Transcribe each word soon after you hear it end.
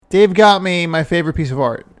Dave got me my favorite piece of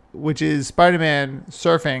art, which is Spider-Man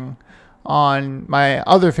surfing on my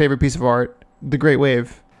other favorite piece of art, The Great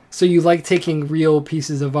Wave. So you like taking real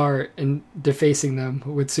pieces of art and defacing them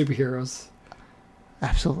with superheroes?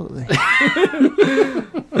 Absolutely.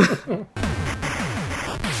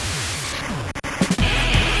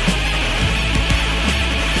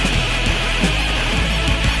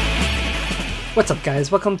 What's up, guys?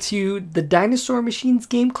 Welcome to the Dinosaur Machines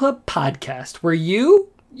Game Club podcast, where you've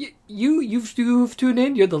tuned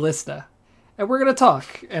in. You're the listener, and we're gonna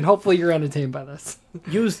talk, and hopefully you're entertained by this.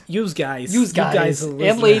 Use guys, You guys and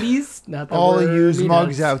ladies, not that All the we're used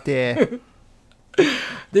mugs meanuts. out there.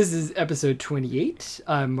 This is episode 28.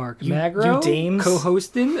 I'm Mark Magro, you dames.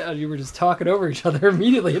 co-hosting. You were just talking over each other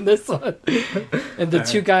immediately in this one. And the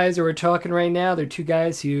two guys who are talking right now, they're two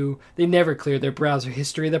guys who, they never clear their browser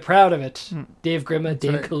history. They're proud of it. Dave Grimma,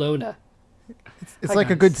 Dave right. Colonna. It's Hi, like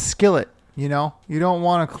a guys. good skillet, you know? You don't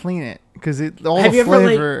want to clean it because all Have the you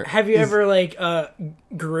flavor. ever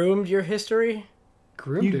groomed your history?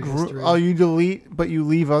 Groomed your history. You delete, but you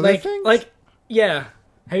leave other things? Yeah.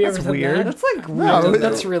 Have you That's ever done weird. that? That's like No, weird.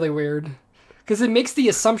 That's really weird. Because it makes the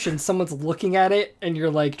assumption someone's looking at it and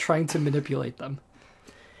you're like trying to manipulate them.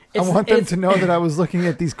 I want them to know that I was looking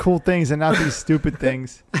at these cool things and not these stupid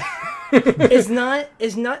things. It's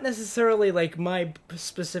not necessarily like my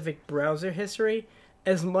specific browser history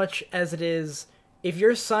as much as it is if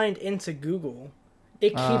you're signed into Google,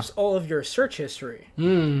 it keeps all of your search history.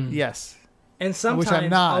 Yes. And sometimes I'm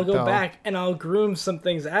not, I'll go though. back and I'll groom some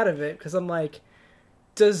things out of it because I'm like,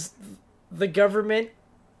 does the government,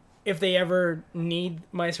 if they ever need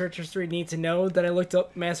my search history, need to know that I looked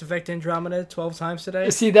up Mass Effect Andromeda 12 times today?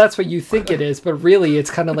 See, that's what you think it is, but really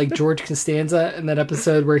it's kind of like George Costanza in that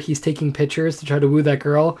episode where he's taking pictures to try to woo that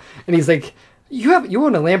girl, and he's like, you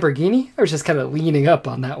own a Lamborghini? I was just kind of leaning up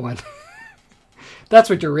on that one. That's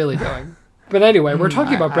what you're really doing. But anyway, we're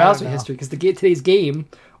talking about I browser don't know. history because today's game,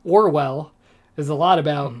 Orwell, is a lot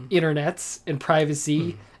about internets and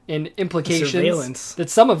privacy and implications Surveillance. that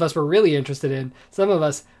some of us were really interested in, some of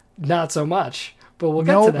us not so much. But we'll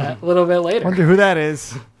get to Nope. that a little bit later. Wonder who that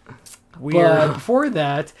is. Weird. But before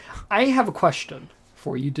that, I have a question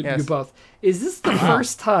for you, Yes. you both. Is this the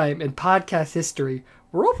first time in podcast history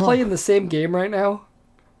we're all playing the same game right now?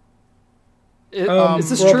 Is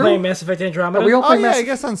this we're all true? playing Mass Effect Andromeda? Are we all Oh, playing yeah, Mass I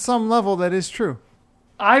guess on some level that is true.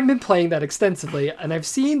 I've been playing that extensively, and I've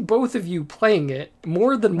seen both of you playing it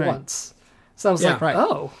more than Right. once. So I was Yeah. like, Right.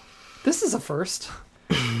 oh, this is a first.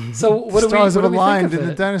 So what Stars do have we aligned think and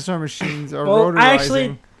of the it? dinosaur machines are Well, rotorizing. I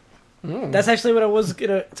actually- That's actually what I was going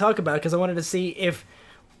to talk about because I wanted to see if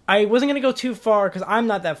I wasn't going to go too far because I'm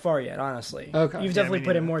not that far yet, honestly. Okay. You've Yeah, definitely me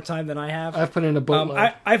put in neither. more time than I have. I've put in a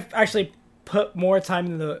boatload. I've actually put more time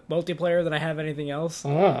in the multiplayer than I have anything else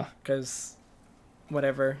because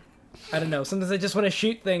whatever. I don't know. Sometimes I just want to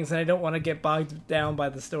shoot things and I don't want to get bogged down by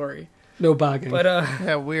the story. No bogging. But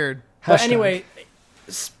Yeah, weird. but Hashtag. anyway,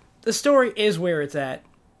 the story is where it's at,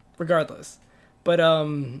 regardless. But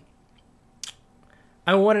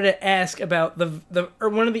I wanted to ask about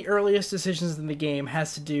one of the earliest decisions in the game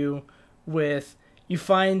has to do with you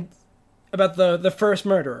find about the first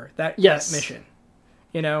murderer that mission.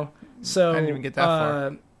 You know, so I didn't even get that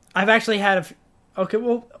far. I've actually had okay.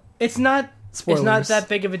 Well, it's not. It's not Spoilers. that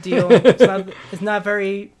big of a deal. It's not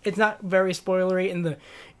very spoilery in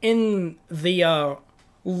the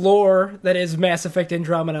lore that is Mass Effect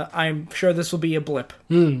Andromeda. I'm sure this will be a blip.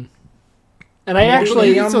 And I We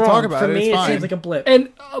actually... can still talk about For it, me, it's it fine. seems like a blip. And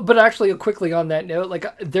but actually, quickly on that note, like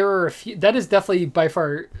there are a few. That is definitely by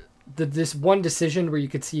far this one decision where you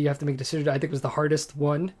could see you have to make a decision. I think was the hardest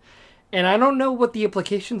one, and I don't know what the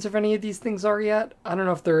implications of any of these things are yet. I don't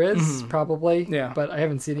know if there is, probably, Yeah. but I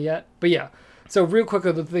haven't seen it yet. But yeah, so real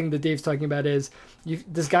quickly, the thing that Dave's talking about is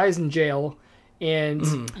this guy's in jail, and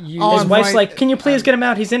you Oh, His I'm wife's right. like, "Can you please get him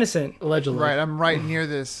out? He's innocent." allegedly Right, I'm right near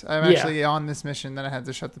this. I'm Yeah. actually on this mission, then I had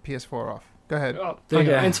to shut the PS4 off. Go ahead. Oh, there you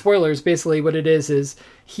go. Okay. And spoilers, basically what it is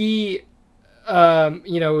he, oh,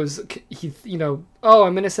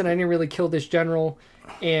 I'm innocent. I didn't really kill this general.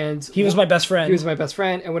 And He was my best friend. He was my best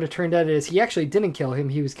friend. And what it turned out is he actually didn't kill him.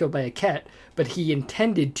 He was killed by a cat, but he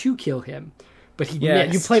intended to kill him. But he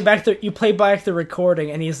missed. You play back the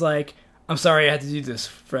recording, and he's like, "I'm sorry, I had to do this,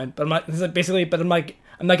 friend, but I'm not." He's like, basically, but I'm like,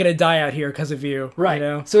 "I'm not gonna die out here because of you." Right. You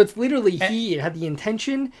know? So it's literally he had the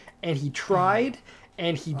intention and he tried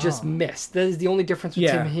and he just missed. That is the only difference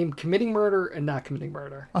between Yeah. him committing murder and not committing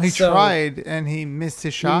murder. Oh, he So- tried and he missed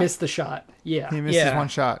his shot. He missed the shot. Yeah. He missed his Yeah. one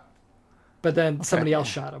shot. But then somebody else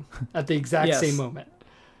shot him at the exact Yes. same moment.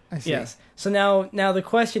 I see. Yes. So now the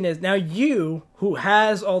question is, now you, who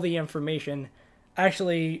has all the information,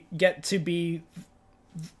 actually get to be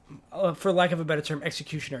for lack of a better term,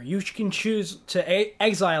 executioner. You can choose to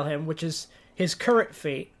exile him, which is his current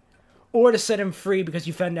fate, or to set him free because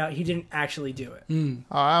you found out he didn't actually do it.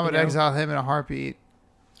 Oh, I would exile him in a heartbeat.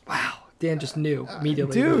 Wow, Dan just knew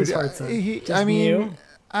immediately. Dude, what his heart said. knew?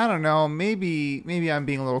 I don't know. Maybe I'm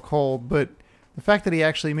being a little cold, but the fact that he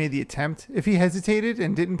actually made the attempt, if he hesitated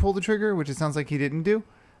and didn't pull the trigger, which it sounds like he didn't do,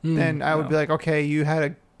 then I would be like, okay, you had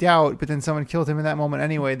a doubt, but then someone killed him in that moment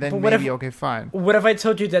anyway, then maybe, okay, fine. What if I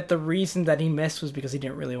told you that the reason that he missed was because he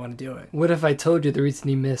didn't really want to do it? What if I told you the reason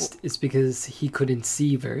he missed is because he couldn't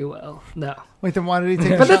see very well? No. Wait, then why did he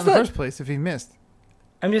take the shot in the first place if he missed?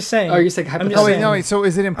 I'm just saying. Oh, you're saying hypothetically? Oh, wait, no, wait, so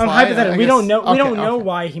is it implied? Hypothetically. We don't know. Okay, we don't know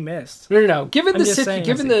why he missed. No. Given I'm just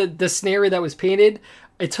saying, the scenario that was painted,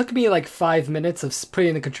 it took me like 5 minutes of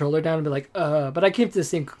putting the controller down and be like, but I came to the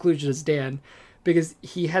same conclusion as Dan, because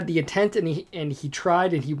he had the intent and he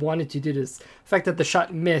tried and he wanted to do this. The fact that the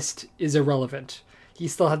shot missed is irrelevant. He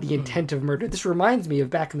still had the intent of murder. This reminds me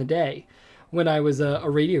of back in the day when I was a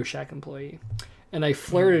Radio Shack employee, and I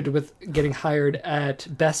flirted with getting hired at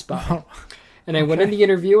Best Buy. And I went in the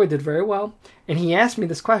interview. I did very well. And he asked me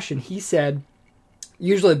this question. He said,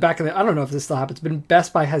 usually back in the, I don't know if this still happens, but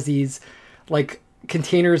Best Buy has these like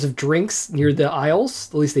containers of drinks near the aisles.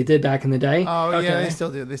 At least they did back in the day. Oh, yeah, they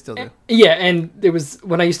still do. Yeah, and it was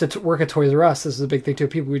when I used to work at Toys R Us, this was a big thing too.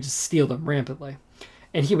 People would just steal them rampantly.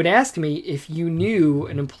 And he would ask me, if you knew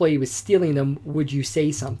an employee was stealing them, would you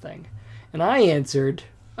say something? And I answered,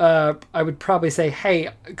 I would probably say, hey,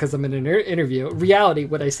 because I'm in an interview. Reality,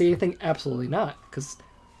 would I say anything? Absolutely not, because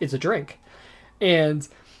it's a drink.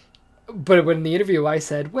 But when in the interview I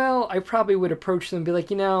said, well, I probably would approach them and be like,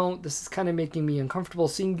 this is kind of making me uncomfortable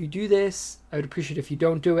seeing you do this. I would appreciate if you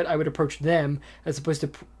don't do it. I would approach them as opposed to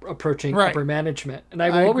approaching upper management. And I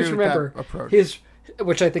will always remember his,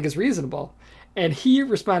 which I think is reasonable. And he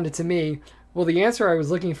responded to me, well, the answer I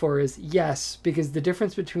was looking for is yes, because the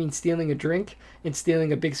difference between stealing a drink and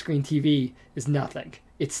stealing a big screen TV is nothing.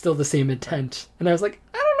 It's still the same intent. And I was like,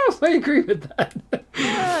 I don't know if I agree with that.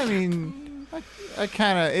 I mean, I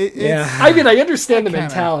kind of... I mean, I understand the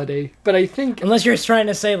mentality, but I think... Unless you're trying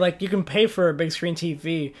to say, like, you can pay for a big screen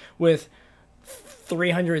TV with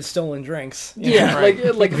 300 stolen drinks. Yeah, like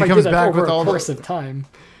if I did that over a course of time.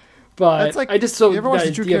 But like, I just saw you ever watched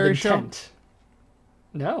the Drew Carey show?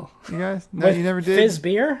 No. You guys? No, you never did? Fizz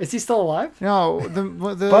Beer? Is he still alive? No. The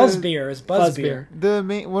Buzz Beer is Buzz Beer.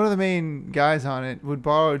 One of the main guys on it would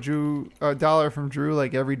borrow a dollar from Drew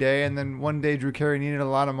like every day, and then one day Drew Carey needed a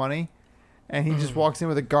lot of money, and he just walks in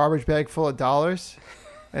with a garbage bag full of dollars,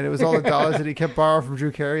 and it was all the dollars that he kept borrowing from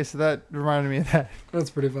Drew Carey, so that reminded me of that. That's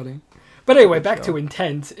pretty funny. But anyway, back to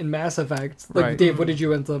intent in Mass Effect. Like, right. Dave, what did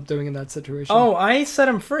you end up doing in that situation? Oh, I set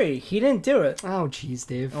him free. He didn't do it. Oh, jeez,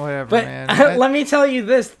 Dave. Whatever, but man. Let me tell you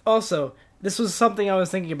this also. This was something I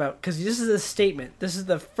was thinking about, because this is a statement. This is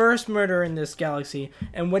the first murder in this galaxy,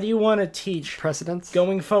 and what do you want to teach? Precedence?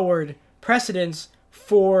 Going forward, precedence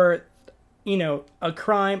for, a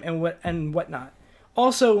crime and whatnot.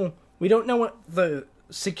 Also, we don't know what the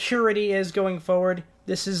security is going forward.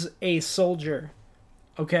 This is a soldier,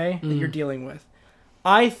 okay, that you're dealing with.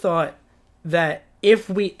 I thought that if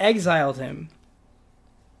we exiled him,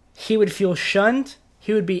 he would feel shunned.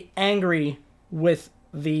 He would be angry with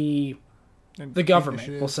the government,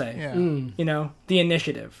 we'll say. Yeah. The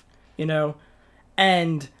initiative,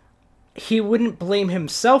 and he wouldn't blame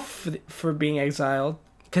himself for being exiled,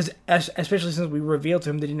 because especially since we revealed to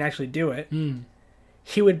him that he didn't actually do it.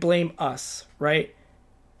 He would blame us, right?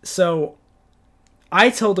 So I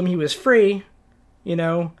told him he was free,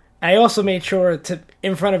 I also made sure to,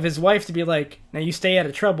 in front of his wife, to be like, now you stay out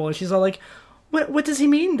of trouble. And she's all like, what does he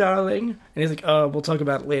mean, darling? And he's like, oh, we'll talk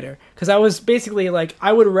about it later. Because I was basically like,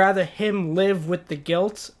 I would rather him live with the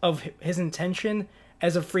guilt of his intention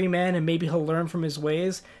as a free man, and maybe he'll learn from his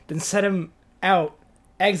ways, than set him out,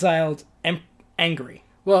 exiled, and angry.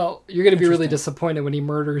 Well, you're going to be really disappointed when he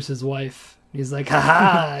murders his wife. He's like,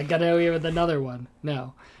 haha, I got away with another one.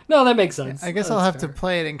 No, that makes sense. I guess I'll have to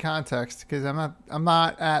play it in context, because I'm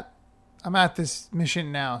at this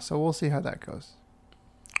mission now, so we'll see how that goes.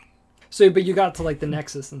 So, but you got to like the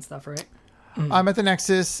Nexus and stuff, right? I'm at the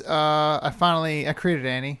Nexus. I created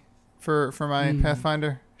Annie for my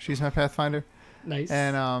Pathfinder. She's my Pathfinder. Nice.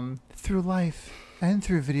 And through life and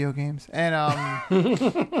through video games, and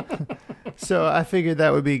so I figured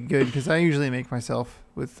that would be good, because I usually make myself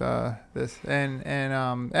with this,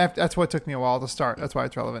 and that's what took me a while to start. That's why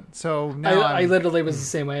it's relevant. So now I literally was the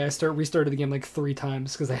same way. I restarted the game like 3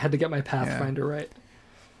 times because I had to get my Pathfinder right.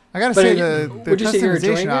 I gotta say the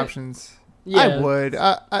customization options. Yeah. I would.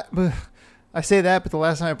 I say that, but the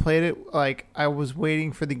last time I played it, like I was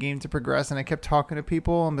waiting for the game to progress, and I kept talking to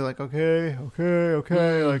people and be like, okay,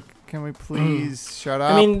 like, can we please shut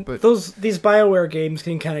up? I mean, but these BioWare games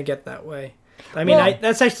can kind of get that way. I mean,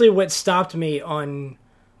 that's actually what stopped me on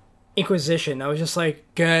Inquisition. I was just like,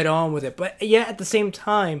 get on with it. But yeah, at the same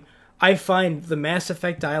time, I find the Mass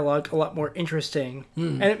Effect dialogue a lot more interesting.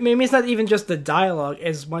 And maybe it's not even just the dialogue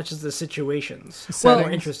as much as the situations. More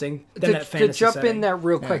interesting than that fantasy to jump setting. in there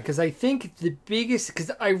real quick, because I think the biggest... Because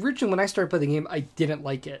I originally, when I started playing the game, I didn't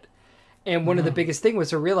like it. And one of the biggest thing was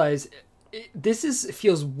to realize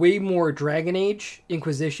feels way more Dragon Age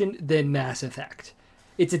Inquisition than Mass Effect.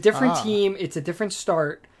 It's a different team, it's a different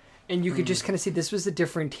start, and you could just kind of see this was a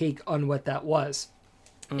different take on what that was.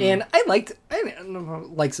 And I don't know,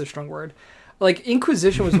 like's a strong word. Like,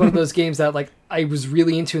 Inquisition was one of those games that, like, I was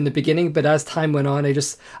really into in the beginning, but as time went on, I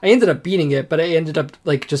ended up beating it, but I ended up,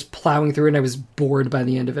 like, just plowing through it, and I was bored by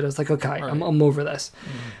the end of it. I was like, okay, I'm over this.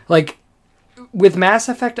 Like, with Mass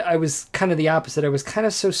Effect, I was kind of the opposite. I was kind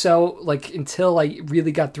of so-so, like, until I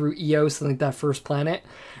really got through EOS and, like, that first planet.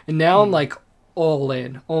 And now I'm, like, all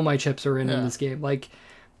in. All my chips are in this game. Like...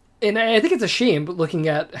 And I think it's a shame looking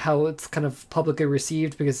at how it's kind of publicly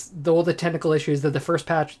received, because all the technical issues that the first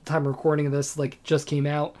patch at the time of recording of this like just came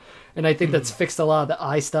out, and I think that's fixed a lot of the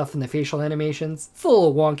eye stuff and the facial animations. It's a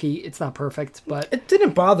little wonky. It's not perfect, but it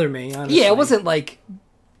didn't bother me, honestly. Yeah, it wasn't like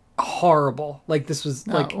horrible. Like this was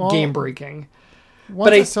game breaking.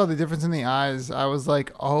 Once I saw the difference in the eyes, I was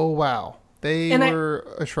like, oh wow. They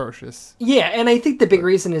were atrocious. Yeah, and I think the big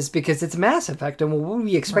reason is because it's Mass Effect, and what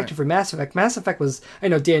we expected from Mass Effect was... I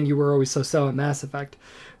know, Dan, you were always so in Mass Effect,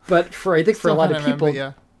 but for a lot of people...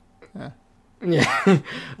 Yeah.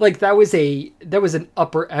 Like, that was an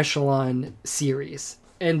upper echelon series,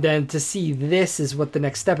 and then to see this is what the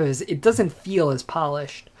next step is, it doesn't feel as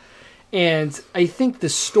polished. And I think the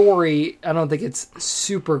story, I don't think it's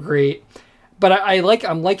super great... But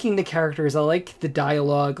I'm liking the characters. I like the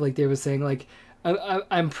dialogue, like they were saying. Like,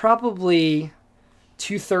 I'm probably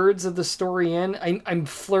 2/3 of the story in. I'm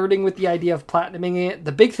flirting with the idea of platinuming it.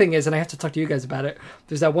 The big thing is, and I have to talk to you guys about it,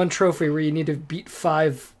 there's that one trophy where you need to beat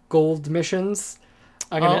 5 gold missions.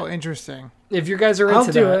 Interesting. If you guys are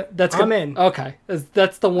into that, I'm in. Okay.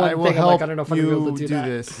 That's the one thing I'm like, I don't know if I'm going to be able to do that.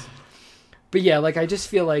 This. But yeah, like, I just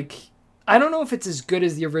feel like... I don't know if it's as good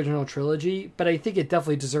as the original trilogy, but I think it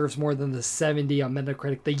definitely deserves more than the 70 on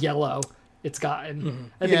Metacritic, the yellow it's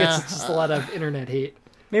gotten. I think it's just a lot of internet hate.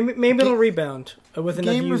 Maybe it'll rebound with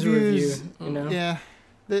enough user review. You know? Yeah,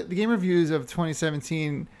 the game reviews of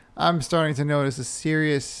 2017, I'm starting to notice a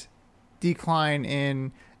serious decline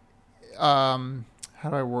in, how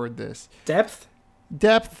do I word this? Depth?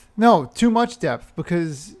 No, too much depth,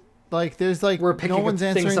 because like there's like no one's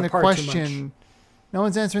answering the question. No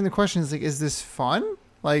one's answering the question. It's like, is this fun?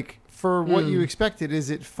 Like, for what you expected, is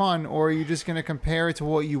it fun? Or are you just going to compare it to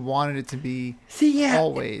what you wanted it to be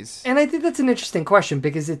always? And I think that's an interesting question,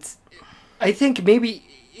 because I think maybe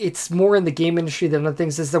it's more in the game industry than other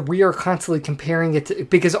things, is that we are constantly comparing it to,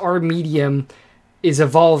 because our medium is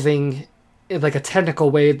evolving in like a technical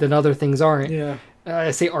way that other things aren't. Yeah.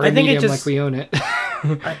 I say our medium like we own it.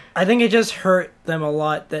 I think it just hurt them a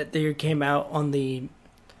lot that they came out on the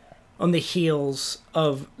heels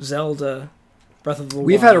of Zelda Breath of the Wild.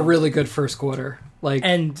 We've had a really good first quarter. Like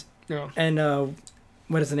and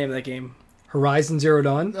what is the name of that game? Horizon Zero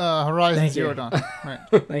Dawn? Horizon Zero Dawn. Right.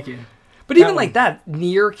 Thank you. But even like that,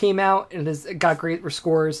 Nier came out and it got great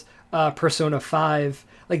scores. Persona 5.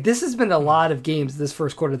 Like, this has been a lot of games this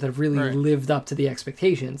first quarter that have really lived up to the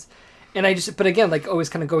expectations. And but again, like, always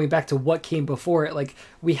kind of going back to what came before it, like,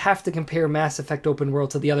 we have to compare Mass Effect open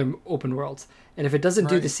world to the other open worlds. And if it doesn't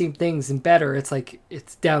do the same things and better, it's like,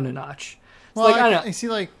 it's down a notch. Well, like, I don't know. I see,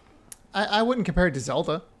 like, I wouldn't compare it to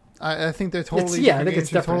Zelda. I think they're totally different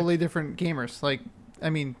games, totally different gamers. Like, I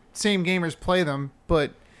mean, same gamers play them,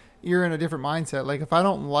 but you're in a different mindset. Like, if I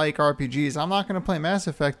don't like RPGs, I'm not going to play Mass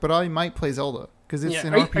Effect, but I might play Zelda. Because it's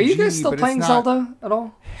an RPG. Are you guys still playing Zelda at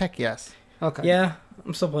all? Heck yes. Okay. Yeah,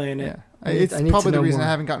 I'm still playing it. Yeah. It's probably the reason I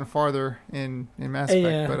haven't gotten farther in Mass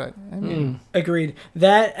Effect. But I mean, agreed.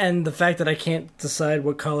 That and the fact that I can't decide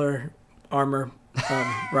what color armor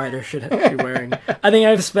Ryder should be wearing. I think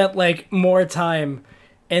I've spent like more time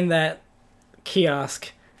in that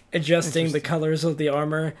kiosk adjusting the colors of the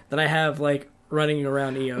armor than I have like running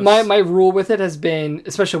around EOS. My rule with it has been,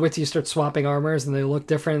 especially once you start swapping armors and they look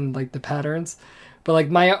different, like the patterns. But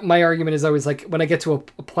like my argument is always like, when I get to a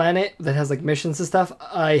planet that has like missions and stuff,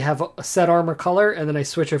 I have a set armor color and then I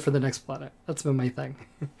switch it for the next planet. That's been my thing.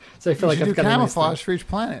 So I feel like I've got camouflage for each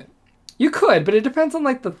planet. You could, but it depends on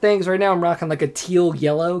like the things. Right now, I'm rocking like a teal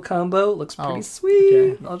yellow combo. It looks pretty Oh, sweet.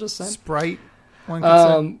 okay. I'll just say. Sprite. One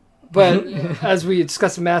could say. But as we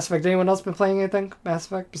discussed in Mass Effect, anyone else been playing anything Mass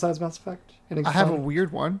Effect besides Mass Effect? Anything I have a fun?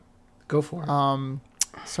 weird one. Go for it.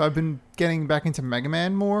 So I've been getting back into Mega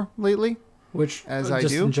Man more lately, Which as I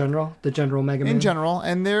just do. in general, the general Mega Man. in general.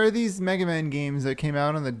 And there are these Mega Man games that came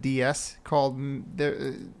out on the DS called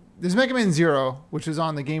there's Mega Man Zero, which is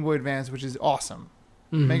on the Game Boy Advance, which is awesome.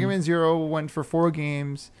 Mhm. Mega Man Zero went for 4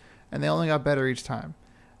 games, and they only got better each time.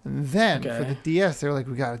 And then for the DS, they're like,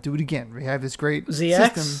 we got to do it again. We have this great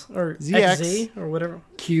ZX system, or ZX. XZ or whatever.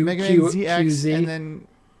 Mega Man ZX, and then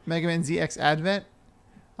Mega Man ZX Advent.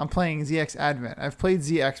 I'm playing ZX Advent. I've played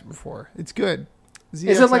ZX before. It's good. ZX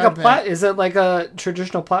Is it like Advent. Is it like a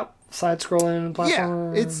traditional side-scrolling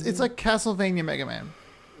platform? Yeah, it's like Castlevania Mega Man.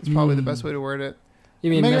 It's probably the best way to word it. You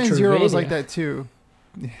mean Mega Man Zero was Metroidvania? like that too.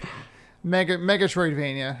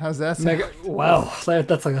 Megatroidvania. How's that sound? Wow,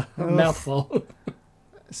 that's like a mouthful.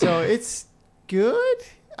 So it's good.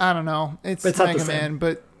 I don't know. It's But it's not the Mega same.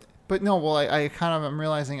 Man, but no. Well, I kind of am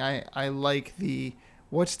realizing I like the.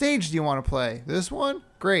 What stage do you want to play? This one?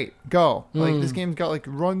 Great, go. Like this game's got like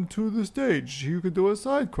run to the stage. You can do a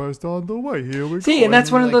side quest on the way. Here we go. See, and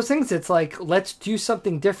that's one of like, those things. It's like, let's do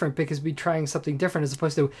something different because we're trying something different, as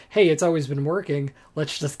opposed to, hey, it's always been working.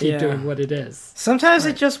 Let's just keep Yeah. doing what it is. Sometimes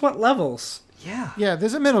I just want levels. Yeah. Yeah,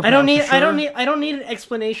 there's a middle I ground. don't need. for I don't sure. need. I don't need an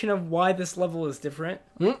explanation of why this level is different.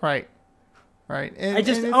 Right. And, I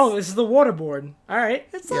just. and it's- Oh, this is the waterboard. All right.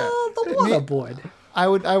 It's Yeah. the Me- waterboard. I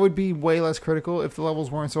would be way less critical if the levels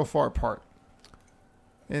weren't so far apart.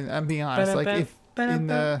 And I'm being honest, like if in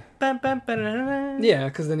the Yeah,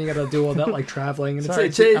 because then you got to do all that like traveling, and sorry,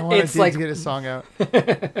 it's I wanted it's Dave like, to get his song out.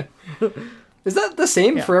 is that the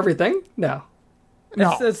same Yeah. for everything? No,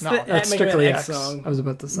 No, It's no. the that's Mega Man strictly X X. song. I was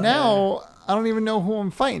about to say. Now I don't even know who I'm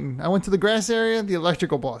fighting. I went to the grass area. The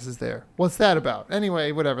electrical boss is there. What's that about?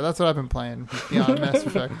 Anyway, whatever. That's what I've been playing beyond Mass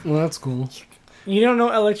Effect. Well, that's cool. You don't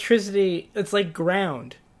know electricity. It's like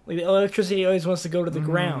ground. Like the electricity always wants to go to the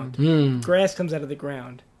ground. Grass comes out of the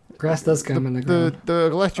ground. Grass does come in the ground. The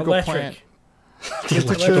electrical plant. The Just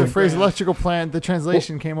electrical the phrase plant. electrical plant. The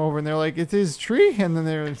translation came over and they're like, "It is tree," and then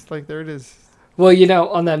there's like, "There it is." Well,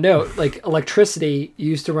 on that note, like electricity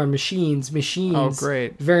used to run machines. Machines, Oh,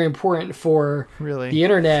 great! very important for Really? the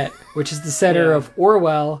internet, which is the center Yeah. of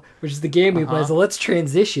Orwell, which is the game we play. Uh-huh. So let's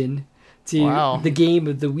transition to Wow. the game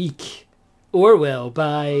of the week. Orwell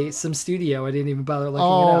by some studio. I didn't even bother looking it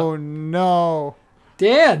Oh up. no!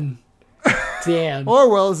 Dan.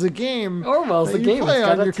 Orwell is a game. Orwell's that the you game. play It's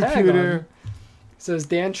got on a your tag computer. on. So as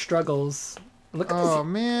Dan struggles. Look at Oh this.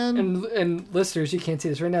 man! And listeners, you can't see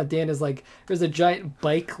this right now. Dan is like, there's a giant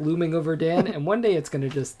bike looming over Dan, and one day it's gonna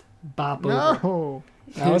just bop over. No!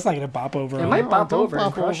 No, it's not gonna bop over. It him. might No, bop don't over and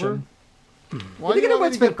bop crush over. him. Why think do you anyone's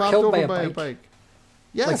want been to get bopped killed over by a bike?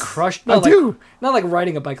 Yes, Like crushed? I No, like, do. not like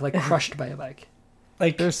riding a bike, like crushed by a bike.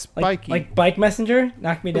 Like They're spiky. Like Bike Messenger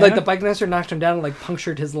knocked me down. Like the bike master knocked him down and like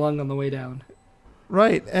punctured his lung on the way down.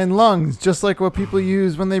 Right, and lungs, just like what people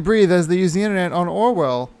use when they breathe as they use the internet on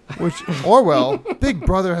Orwell. Which, Orwell, Big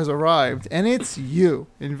Brother has arrived, and it's you.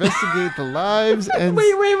 Investigate the lives and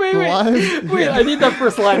Wait. the lives. Wait, Yeah. I need that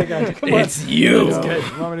first line again. Come on. you. No.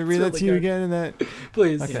 good. Want me to read that Totally to you good. again in that?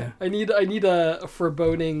 Please. Okay. I need a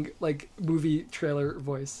foreboding like movie trailer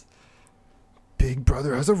voice. Big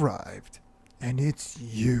Brother has arrived, and it's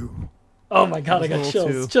you. Oh my god, I That got was a chills.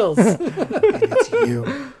 little Chills. And it's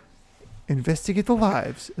you. Investigate the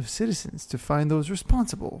lives of citizens to find those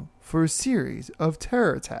responsible for a series of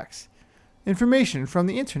terror attacks. Information from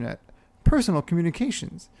the internet, personal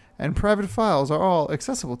communications, and private files are all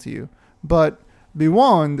accessible to you. But be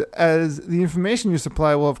warned, as the information you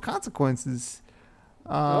supply will have consequences.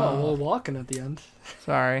 Oh, well, walking at the end.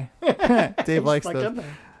 Sorry. Dave Just likes stuck those. in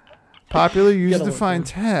there. Popular user Gotta look defined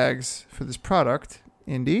good. tags for this product: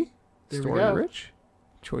 indie, There we story go. rich,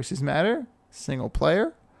 choices matter, single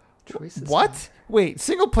player. Choices. What? Wait,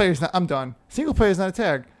 single player's not. I'm done. Single player's not a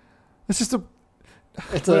tag. It's just a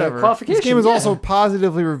It's whatever. a qualification. This game is yeah. also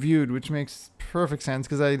positively reviewed, which makes perfect sense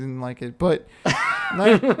because I didn't like it. But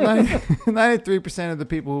 93% of the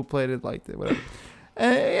people who played it liked it. Whatever.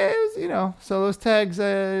 Yeah, it was, so those tags,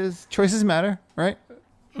 choices matter, right?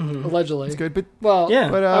 allegedly. It's good, but Well, Yeah.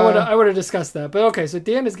 but I would have discussed that. But okay, so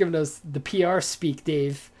Dan has given us the PR speak,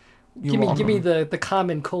 Dave. you're Give me welcome. the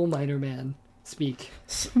common coal miner man speak.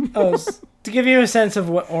 To give you a sense of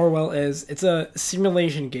what Orwell is, it's a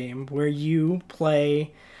simulation game where you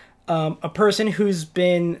play a person whose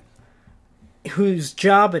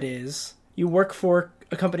job it is. You work for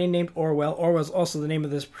a company named Orwell. Orwell's also the name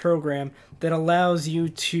of this program that allows you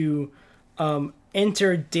to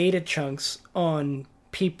enter data chunks on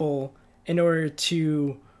people in order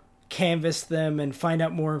to canvas them and find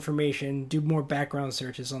out more information, do more background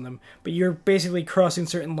searches on them. But you're basically crossing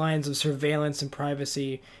certain lines of surveillance and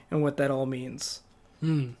privacy and what that all means.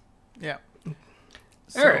 Yeah.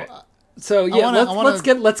 All right. So yeah,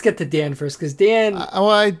 let's get to Dan first, because Dan.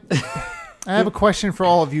 I have a question for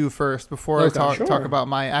all of you first before Okay, I sure. talk about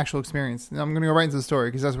my actual experience. And I'm going to go right into the story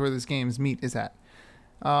because that's where this game's meat is at.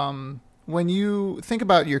 When you think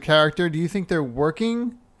about your character, do you think they're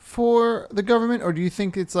working for the government, or do you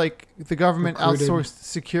think it's like the government Recruited. outsourced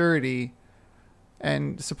security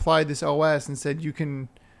and supplied this OS and said, you can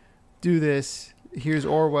do this, here's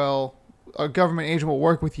Orwell, a government agent will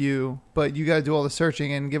work with you, but you got to do all the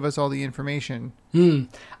searching and give us all the information?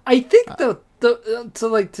 I think to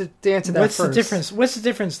answer that What's first. the difference? What's the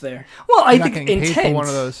difference there? Well, I You're not think getting paid intent. for one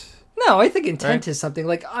of those. No, I think intent Right? is something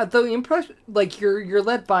like the impression, like you're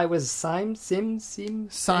led by was Symes,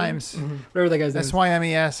 Symes. whatever that guy's name. is.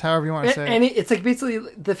 SYMES, however you want to say And it. it's like basically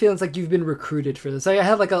the feeling's like you've been recruited for this. I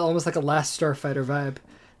had like almost like a Last Starfighter vibe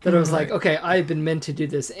that I was like, okay, I've been meant to do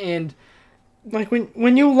this, and Like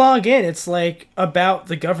when you log in, it's like about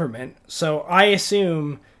the government. So I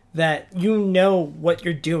assume that you know what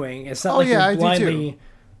you're doing. It's not Oh, like yeah, I you're do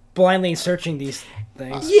blindly searching these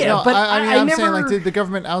things. yeah, No, but I mean, I I'm never. saying, like, did the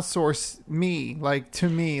government outsource me, like, to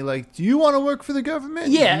me? Like, do you want to work for the government?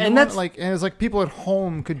 Yeah, Do you and want- that's- like, and it's like people at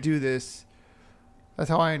home could do this. That's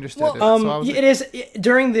how I understood Well, it. So I was It is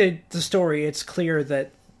during the story. It's clear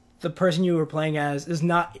that the person you were playing as is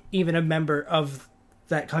not even a member of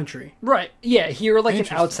that country. Right. Yeah, you're like an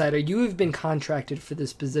Interesting. outsider. You have been contracted for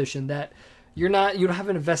this position that you don't have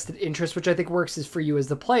an invested interest, which I think works is for you as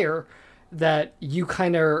the player, that you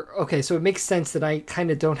kind of, okay, so it makes sense that I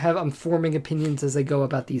kind of I'm forming opinions as I go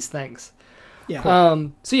about these things. Yeah.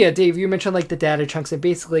 So yeah, Dave, you mentioned like the data chunks and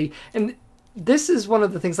basically, and this is one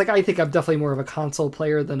of the things, like I think I'm definitely more of a console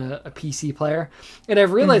player than a PC player. And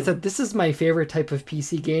I've realized that this is my favorite type of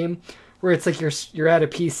PC game, where it's like you're at a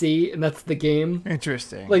PC and that's the game.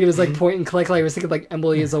 interesting. Like it was like point and click. Like I was thinking like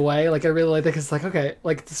Emily is Away. Like I really like that 'cause it's like, okay,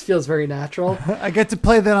 like this feels very natural. I get to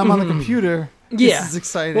play that. I'm on the computer. Yeah. This is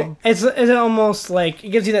exciting. It's almost like it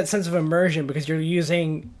gives you that sense of immersion because you're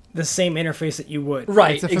using the same interface that you would.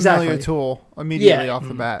 Right, It's a familiar exactly. tool immediately Yeah. off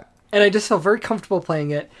the bat. And I just felt very comfortable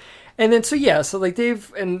playing it. And then, so yeah, so like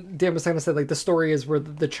Dave and Dan was talking to say, like the story is where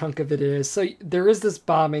the chunk of it is. So there is this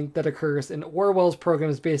bombing that occurs, and Orwell's program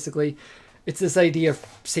is basically, it's this idea of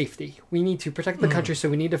safety. We need to protect the country, so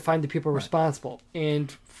we need to find the people responsible,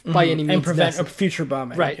 and by any means And prevent a necessary. future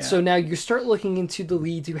bombing. Right. Yeah. So now you start looking into the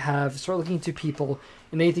leads you have, start looking into people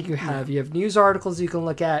and anything you have. You have news articles you can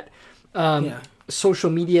look at, social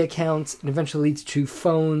media accounts, and eventually leads to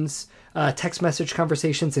phones, text message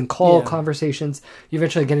conversations, and call conversations. You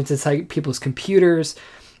eventually get into people's computers.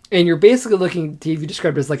 And you're basically looking, Dave, you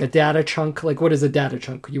described it as like a data chunk. Like, what is a data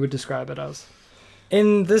chunk? You would describe it as?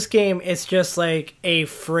 In this game, it's just like a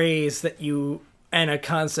phrase that you and a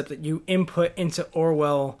concept that you input into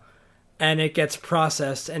Orwell, and it gets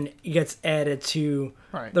processed and it gets added to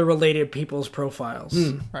Right. the related people's profiles.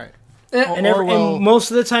 Right. And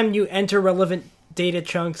most of the time, you enter relevant data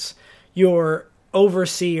chunks. Your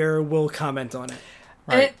overseer will comment on it.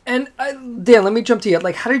 Right. And Dan, let me jump to you.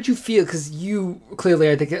 Like, how did you feel? Because you clearly,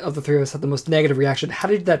 I think, of the three of us, had the most negative reaction. How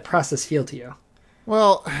did that process feel to you?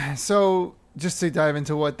 Well, so just to dive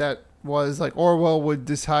into what that was, like Orwell would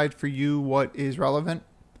decide for you what is relevant,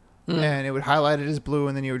 and it would highlight it as blue,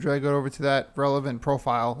 and then you would drag it over to that relevant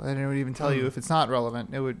profile, and it would even tell you if it's not relevant.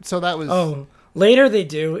 It would. So that was. Oh, later they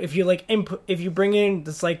do. If you like input, if you bring in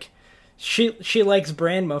this like. She likes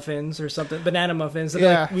bran muffins or something, banana muffins. And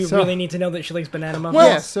Yeah, like, we so- really need to know that she likes banana muffins. Well,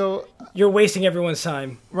 yeah. So You're wasting everyone's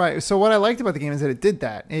time. right. So what I liked about the game is that it did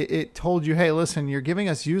that. It told you, hey, listen, you're giving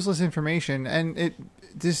us useless information, and it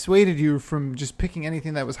dissuaded you from just picking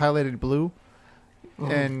anything that was highlighted blue.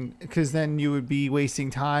 And because then you would be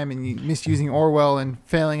wasting time and misusing Orwell and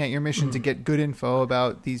failing at your mission to get good info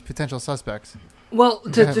about these potential suspects. Well,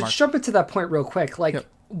 Go ahead, to Mark. jump into that point real quick, like Yep.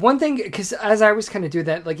 one thing, because as I was kind of do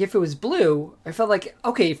that, like if it was blue, I felt like,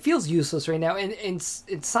 okay, it feels useless right now. And in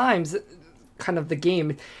Symes, kind of the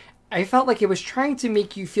game, I felt like it was trying to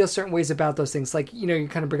make you feel certain ways about those things. Like, you know, you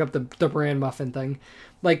kind of bring up the bran muffin thing.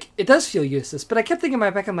 Like, it does feel useless. But I kept thinking in my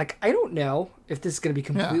back, I'm like, I don't know if this is going to be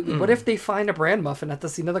completely... What if they find a bran muffin at the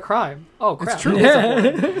scene of the crime? Oh, crap. true.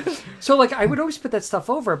 So, like, I would always put that stuff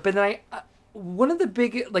over. But then one of the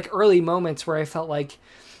big, like, early moments where I felt like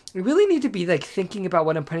I really need to be, like, thinking about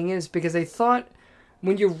what I'm putting in is because I thought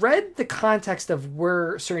when you read the context of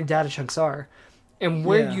where certain data chunks are, And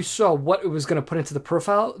where Yeah. you saw what it was going to put into the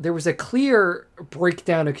profile, there was a clear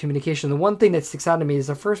breakdown of communication. The one thing that sticks out to me is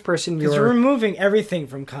the first person Because you're removing everything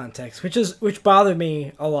from context, which bothered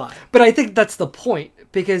me a lot. But I think that's the point,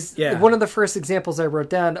 because Yeah. one of the first examples I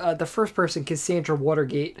wrote down, the first person, Cassandra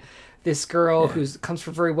Watergate, this girl who comes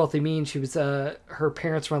from very wealthy means. She was her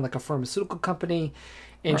parents run like a pharmaceutical company,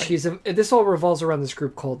 and this all revolves around this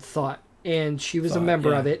group called Thought, and she was a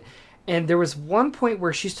member of it. And there was one point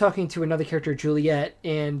where she's talking to another character, Juliet,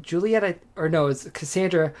 and it's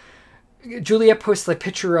Cassandra. Juliet posts a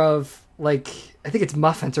picture of, like, I think it's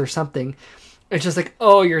muffins or something. It's just like,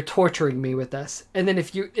 oh, you're torturing me with this. And then it's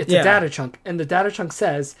a data chunk, and the data chunk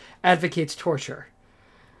says, advocates torture.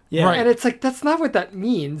 Yeah. Right. And it's like, that's not what that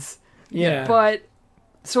means. Yeah. But,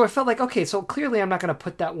 so I felt like, okay, so clearly I'm not going to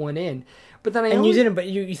put that one in. But then you didn't, but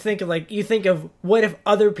you think of what if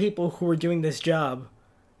other people who were doing this job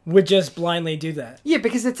would just blindly do that? Yeah,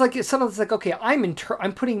 because it's like sometimes it's like, okay, I'm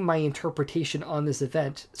putting my interpretation on this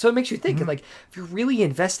event, so it makes you think like, if you're really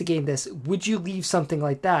investigating this, would you leave something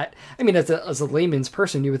like that? I mean, as a layman's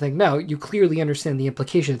person, you would think, no, you clearly understand the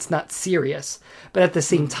implication. It's not serious, but at the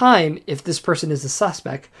same time, if this person is a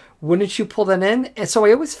suspect, wouldn't you pull that in? And so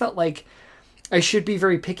I always felt like I should be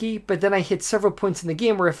very picky, but then I hit several points in the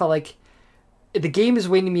game where I felt like the game is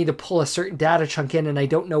waiting me to pull a certain data chunk in, and I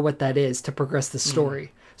don't know what that is to progress the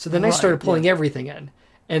story. So then I started pulling everything in.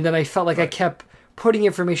 And then I felt like I kept putting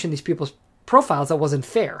information in these people's profiles that wasn't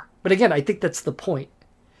fair. But again, I think that's the point.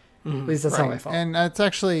 At least that's how I felt. And that's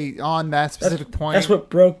actually on that specific point. That's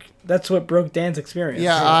what broke Dan's experience.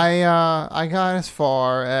 Yeah, I got as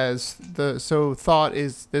far as Thought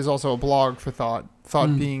is. There's also a blog for Thought.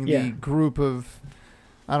 Thought being the group of,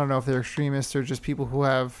 I don't know if they're extremists or just people who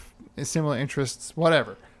have similar interests.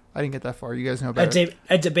 Whatever. I didn't get that far. You guys know better.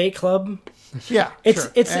 A debate club. Yeah, it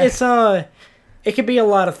could be a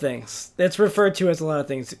lot of things. It's referred to as a lot of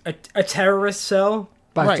things. A terrorist cell.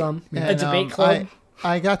 By some. A debate club.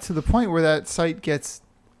 I got to the point where that site gets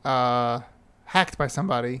hacked by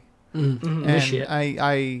somebody. Mm-hmm.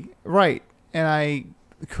 And and I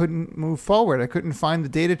couldn't move forward. I couldn't find the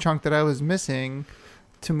data chunk that I was missing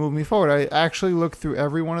to move me forward. I actually looked through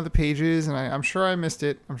every one of the pages, and I'm sure I missed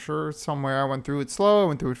it. I'm sure somewhere I went through it slow, I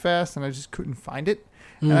went through it fast, and I just couldn't find it.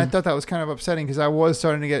 And I thought that was kind of upsetting because I was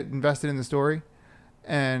starting to get invested in the story.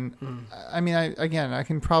 And I mean, I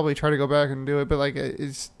can probably try to go back and do it, but like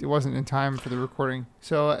it wasn't in time for the recording.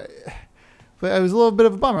 So, but it was a little bit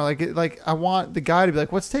of a bummer. Like I want the guy to be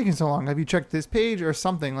like, "What's taking so long? Have you checked this page or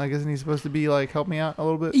something?" Like, isn't he supposed to be like, "Help me out a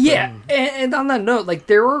little bit"? Yeah, and on that note, like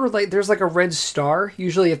there's like a red star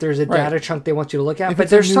usually if there's a data chunk they want you to look at. If but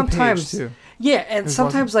it's a there's new sometimes page, too. Yeah, and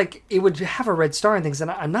sometimes like it would have a red star and things,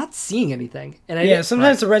 and I'm not seeing anything. And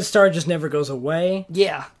sometimes the red star just never goes away.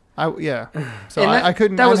 Yeah. So And I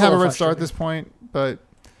couldn't. that I was didn't a have a little red star at this point, but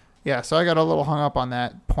yeah. So I got a little hung up on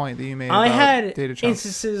that point that you made. I about had data chunks.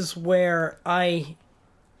 instances where I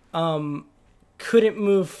couldn't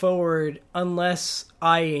move forward unless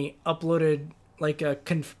I uploaded like a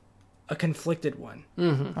conflicted one.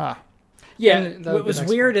 Mm-hmm. Ah, Yeah. And what was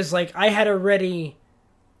weird is like I had already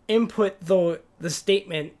input the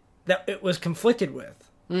statement that it was conflicted with.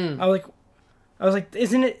 I was like,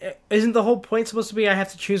 isn't the whole point supposed to be I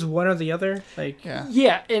have to choose one or the other? Like,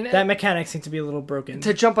 yeah, and that mechanic seems to be a little broken.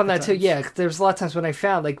 To jump on that too, yeah, there's a lot of times when I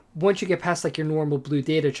found like once you get past like your normal blue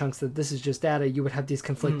data chunks that this is just data, you would have these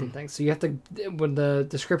conflicting things. So you have to, when the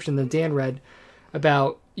description that Dan read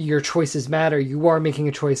about your choices matter, you are making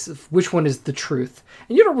a choice of which one is the truth,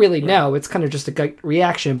 and you don't really know. It's kind of just a gut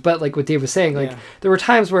reaction. But like what Dave was saying, like there were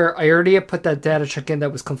times where I already had put that data check in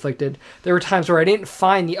that was conflicted. There were times where I didn't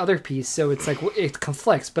find the other piece, so it's like it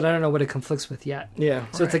conflicts, but I don't know what it conflicts with yet. Yeah,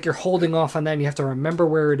 so it's like you're holding off on that, and you have to remember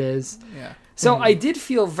where it is. Yeah. So I did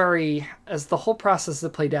feel as the whole process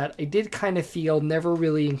that played out, I did kind of feel never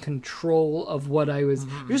really in control of what I was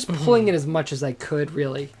just pulling in as much as I could,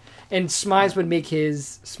 really. And Smiles would make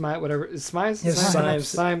his Smiles,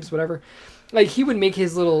 whatever. Like he would make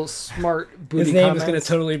his little smart booty. His name comments. is going to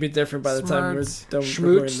totally be different by the time we're done Schmoots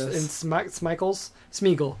recording this. and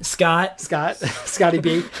Smeagol, Scott, Scotty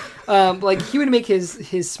B. Like he would make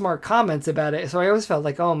his smart comments about it. So I always felt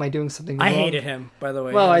like, oh, am I doing something wrong? I hated him, by the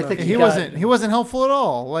way. Well, I think he wasn't helpful at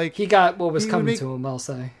all. Like he got what was coming to him. I'll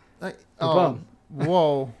say.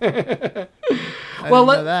 Whoa. I didn't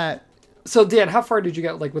know that. So Dan, how far did you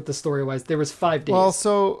get like with the story wise? There was 5 days. Well,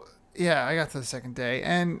 so yeah, I got to the second day,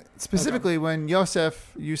 and specifically when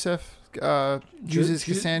Yusef uses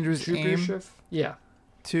Cassandra's aim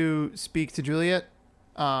to speak to Juliet. Is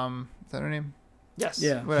that her name? Yes.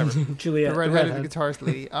 Yeah. Whatever. Juliet, the redheaded guitarist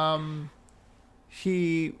lady.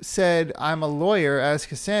 he said, "I'm a lawyer" as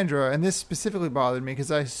Cassandra, and this specifically bothered me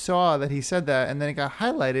because I saw that he said that, and then it got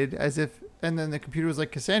highlighted as if, and then the computer was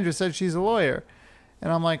like, "Cassandra said she's a lawyer,"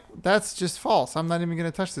 and I'm like, "That's just false. I'm not even going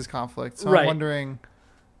to touch this conflict." So Right. I'm wondering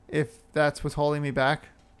if that's what's holding me back.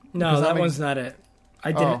 No, Because that I'm one's not it.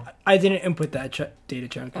 I didn't input that data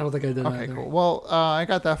chunk. I don't think I did Okay, either. cool. Well, I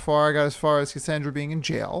got that far. I got as far as Cassandra being in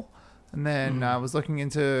jail, and then I was looking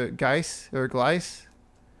into Gleiss,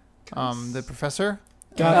 the professor.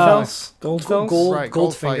 Goldfels? Goldfels? Gold- Right,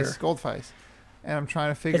 Goldfinger. Goldfeist. And I'm trying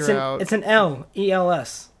to figure out. It's an L,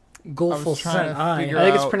 ELS. Goldful I was trying to I. figure I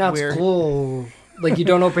think it's out pronounced where- glow. Like you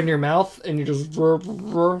don't open your mouth and you just.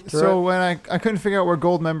 So when I couldn't figure out where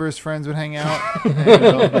Gold members' friends would hang out.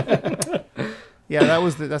 And, yeah,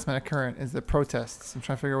 that's my current is the protests. I'm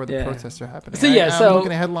trying to figure out where the Yeah. protests are happening. So, yeah, I'm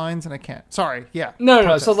looking at headlines and I can't. Sorry. Yeah. No.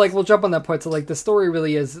 protests. So like we'll jump on that point. So like the story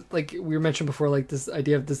really is like we mentioned before, like this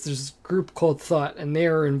idea of this there's this group called Thought, and they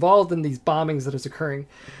are involved in these bombings that is occurring,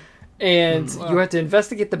 and you have to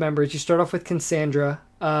investigate the members. You start off with Cassandra,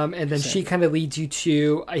 and then she kind of leads you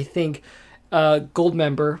to I think Gold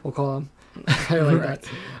member we'll call him. I like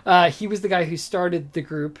that. He was the guy who started the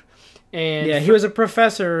group, and Yeah, he was a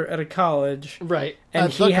professor at a college, right. and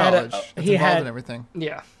At the he had college. It's he involved had in everything.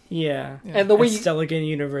 Yeah. yeah, And the way at you, Stelligan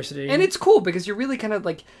University, and it's cool because you're really kind of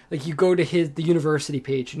like you go to the university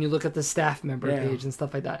page and you look at the staff member Yeah. page and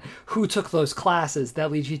stuff like that. Who took those classes?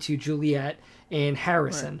 That leads you to Juliet and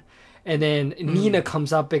Harrison, and then Nina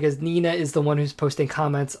comes up because Nina is the one who's posting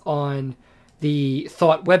comments on the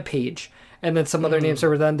Thought webpage. And then some other names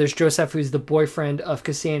over then. There's Joseph, who's the boyfriend of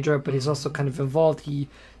Cassandra, but he's also kind of involved. He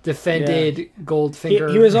defended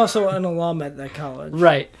Goldfinger. he was also an alum at that college,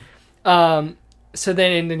 right. So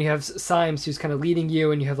then you have Symes, who's kind of leading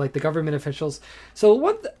you, and you have like the government officials. So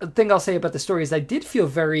one thing I'll say about the story is I did feel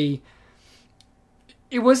very.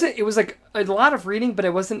 It was like a lot of reading, but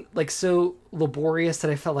it wasn't like so laborious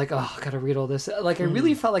that I felt like, oh, I gotta read all this. Like I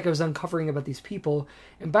really felt like I was uncovering about these people,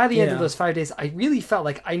 and by the end of Yeah. those 5 days, I really felt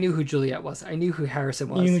like I knew who Juliet was. I knew who Harrison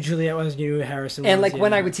was. You knew who Juliet was, you knew who Harrison and was. like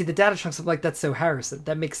when yeah. I would see the data chunks, I'm like, that's so Harrison.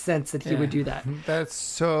 That makes sense that he Yeah. would do that. That's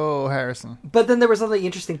so Harrison. But then there was other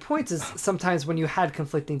interesting points is sometimes when you had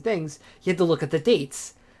conflicting things, you had to look at the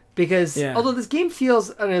dates. Because Yeah. although this game feels,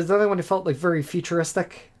 and there's another one that felt like very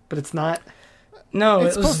futuristic, but it's not. No,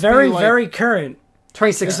 It's it was supposed to be very, like- very current.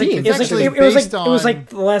 2016. It's It was actually like it was based like on-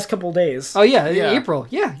 the last couple of days. Oh yeah, Yeah. April.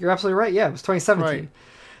 Yeah, you're absolutely right. Yeah, it was 2017. Right.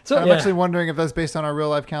 So I'm Yeah. actually wondering if that's based on our real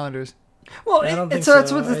life calendars. well, I don't and think so that's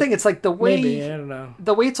so. what the thing. It's like the way Maybe, I don't know.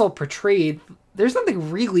 the way it's all portrayed. There's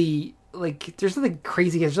nothing really like. There's nothing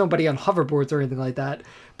crazy. There's nobody on hoverboards or anything like that.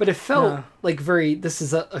 But it felt No. like very. This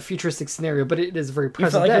is a futuristic scenario, but it is very You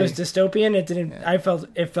present felt like day. it was dystopian. It didn't. I felt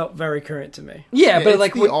it felt very current to me. yeah, but it's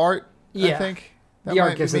like the what- art. I Yeah. think that The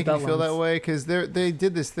art might gives it make me that feel lens. that way because they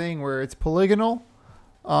did this thing where it's polygonal.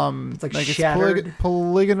 It's like shattered.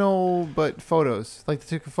 polygonal, but photos. Like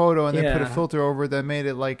they took a photo and they put a Yeah. filter over it that made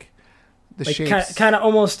it like the Like shapes. kind of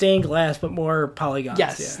almost stained glass, but more polygons.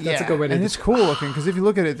 Yes. Yeah. That's a good way to and it's cool looking because if you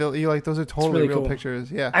look at it, you're like, those are totally really real cool.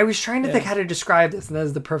 pictures. Yeah, I was trying to Yeah. think how to describe this, and that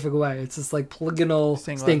is the perfect way. It's just like polygonal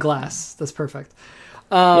Stained stained glass. glass. That's perfect.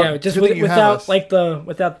 Yeah, just good that you have without us.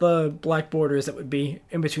 without the black borders that would be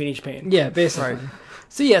in between each pane. Yeah, basically. Right.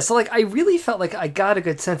 So yeah, so like I really felt like I got a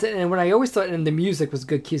good sense, and when I always thought, and the music was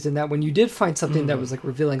good cues in that. When you did find something that was like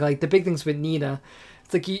revealing, like the big things with Nina,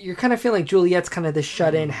 it's like you're kind of feeling Juliet's kind of the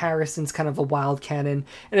shut in, Harrison's kind of a wild cannon,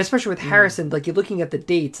 and especially with Harrison, like you're looking at the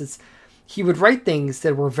dates, it's he would write things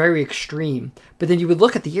that were very extreme, but then you would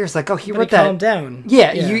look at the years like, oh, he But wrote it calmed that. down.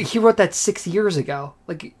 Yeah, he wrote that 6 years ago.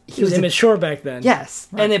 Like He was a- immature back then. Yes,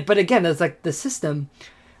 but again, it's like the system.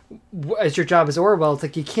 As your job as Orwell, it's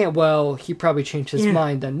like you can't. Well, he probably changed his Yeah.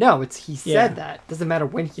 mind. Then no, it's he said Yeah. that. Doesn't matter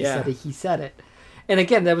when he Yeah. said it. He said it. And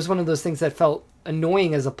again, that was one of those things that felt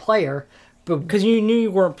annoying as a player. But Because you knew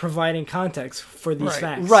you weren't providing context for these Right.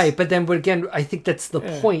 facts. right, but then, but again, I think that's the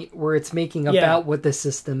Yeah. point where it's making Yeah. about what the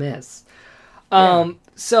system is.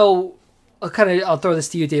 So I'll throw this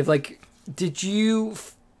to you, Dave. Like, did you,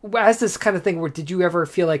 as this kind of thing, where did you ever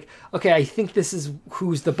feel like, okay, I think this is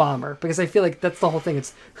who's the bomber? Because I feel like that's the whole thing.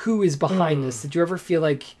 It's who is behind this. Did you ever feel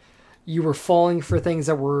like you were falling for things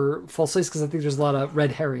that were false leads? Because I think there's a lot of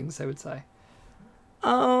red herrings, I would say.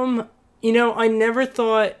 You know, I never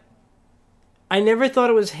thought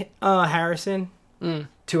it was Harrison.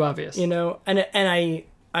 Too obvious. You know, and I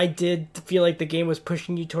did feel like the game was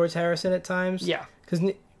pushing you towards Harrison at times. Yeah.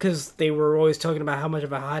 Because they were always talking about how much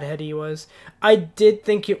of a hothead he was. I did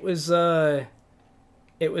think it was Nina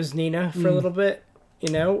for a little bit.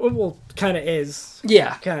 You know, well, kind of is.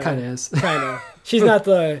 Yeah, Kinda. kind of is. Kind of. She's not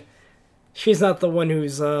the she's not the one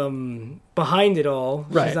who's behind it all.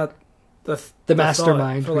 Right. She's not the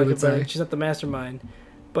mastermind, thought, we for lack would of better- say. She's not the mastermind.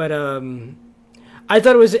 But I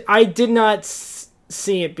thought it was. I did not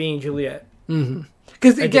see it being Juliet.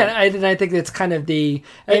 Because again, I think it's kind of the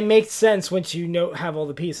It makes sense once you have all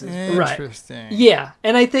the pieces. Right. Interesting. yeah,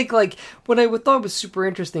 and I think like what I thought was super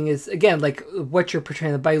interesting is again like what you're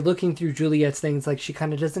portraying by looking through Juliet's things. Like she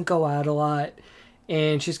kind of doesn't go out a lot,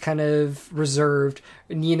 and she's kind of reserved.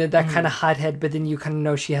 Nina, that kind of hothead, but then you kind of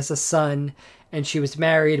know she has a son, and she was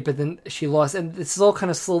married, but then she lost, and this is all kind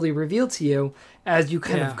of slowly revealed to you as you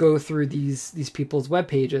kind of go through these people's web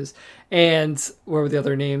pages. And what were the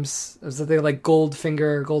other names? Was it like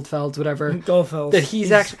Goldfinger, Goldfeld, whatever? Goldfeld. That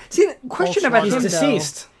he's actually see. Question about him. He's though,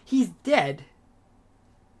 deceased. he's dead.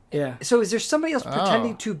 Yeah. So is there somebody else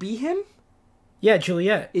pretending to be him? Yeah,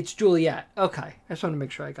 Juliet. It's Juliet. Okay, I just want to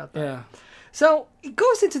make sure I got that. Yeah. So it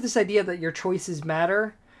goes into this idea that your choices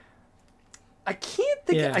matter. I can't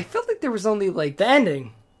think. Yeah. I felt like there was only like The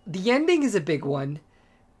ending. the ending is a big one,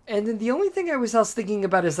 and then the only thing I was else thinking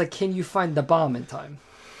about is like, can you find the bomb in time?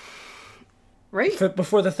 Right?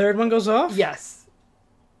 Before the third one goes off? Yes.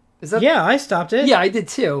 Is that? Yeah, I stopped it. Yeah, I did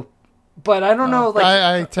too, but I don't know. Like,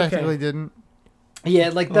 I technically didn't. yeah,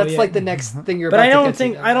 like that's yeah. like the next thing you're. But about I to don't get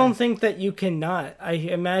think to. I don't think that you cannot. I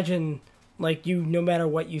imagine like you no matter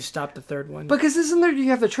what you stop the third one. Because isn't there? You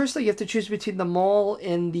have the choice. Like you have to choose between the mall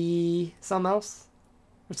and the something else,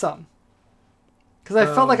 or something. Because I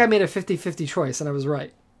felt like I made a 50-50 choice and I was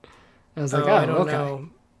right. I was like, I don't know.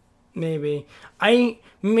 Maybe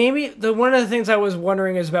the one of the things I was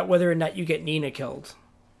wondering is about whether or not you get Nina killed.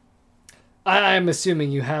 I'm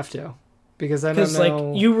assuming you have to, because I don't Because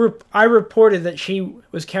know. like I reported that she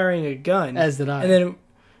was carrying a gun, As did I.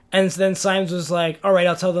 and then Symes was like, "All right,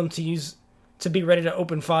 I'll tell them to be ready to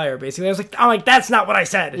open fire." Basically, I'm like, that's not what I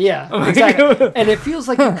said. Yeah, I'm like, exactly. And it feels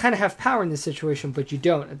like you kind of have power in this situation, but you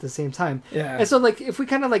don't at the same time. Yeah. And so, like, if we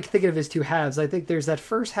kind of like think of it as two halves, I think there's that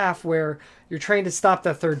first half where you're trying to stop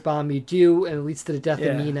that third bomb, you do, and it leads to the death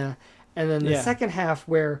of Nina. And then the second half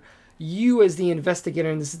where you, as the investigator,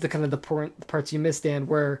 and this is the kind of the parts you missed, Dan,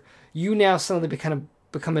 where you now suddenly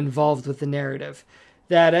become involved with the narrative.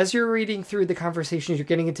 That as you're reading through the conversations, you're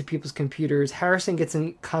getting into people's computers. Harrison gets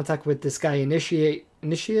in contact with this guy, Initiate.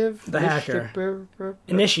 The hacker.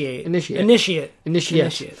 Initiate.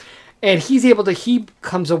 And he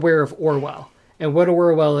becomes aware of Orwell and what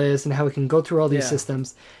Orwell is and how he can go through all these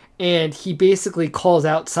systems. And he basically calls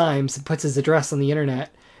out Symes and puts his address on the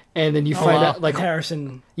internet. And then you find out, like,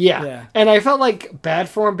 Harrison. Yeah. And I felt like bad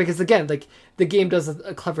for him because, again, like, the game does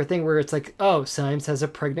a clever thing where it's like, oh, Symes has a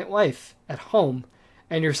pregnant wife at home.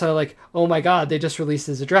 And you're sort of like, oh my God, they just released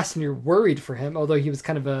his address, and you're worried for him, although he was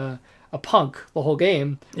kind of a punk the whole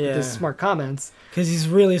game with his smart comments. Because he's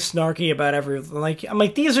really snarky about everything. Like, I'm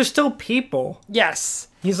like, these are still people. Yes.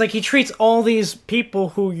 He's like, he treats all these people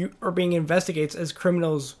who are being investigated as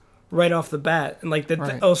criminals right off the bat. And like,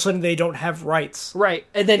 all of a sudden they don't have rights. Right.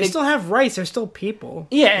 And then they still have rights. They're still people.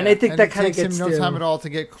 Yeah, and I think And that kind of it takes gets him no time at all to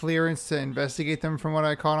get clearance to investigate them. From what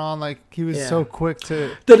I caught on, like he was so quick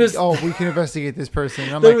to. We can investigate this person.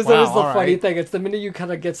 And I'm that was wow, the funny thing. It's the minute you kind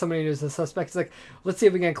of get somebody who's a suspect. It's like, let's see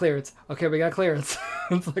if we get clearance. Okay, we got clearance.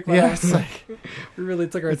 It's like, wow, yeah, it's like we really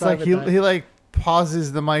took our it's time. like he like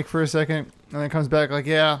pauses the mic for a second and then comes back like,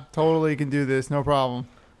 yeah, totally can do this, no problem.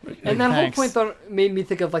 And that whole point though made me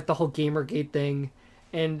think of like the whole Gamergate thing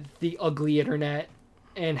and the ugly internet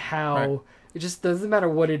and how it just doesn't matter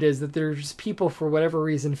what it is, that there's people for whatever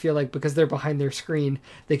reason feel like because they're behind their screen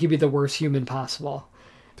they could be the worst human possible.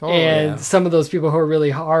 Totally, and some of those people who are really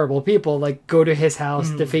horrible people like go to his house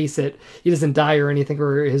to face it. He doesn't die or anything,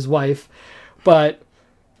 or his wife, but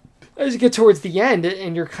as you get towards the end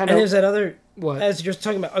and you're kind of, and there's that other what? As you're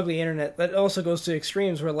talking about ugly internet, that also goes to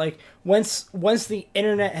extremes where, like, once the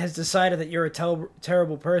internet has decided that you're a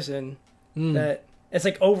terrible person, that it's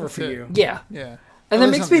like over for you. Yeah. And that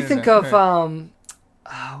makes me think of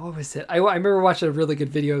what was it? I remember watching a really good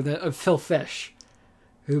video of Phil Fish,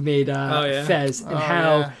 who made Fez, and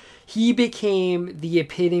how he became the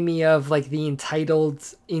epitome of like the entitled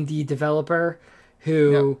indie developer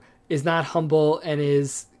who is not humble and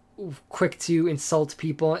is quick to insult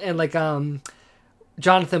people, and like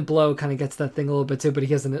Jonathan Blow kind of gets that thing a little bit too, but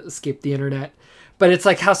he hasn't escaped the internet. But it's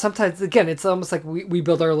like how sometimes, again, it's almost like we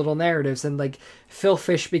build our little narratives, and like Phil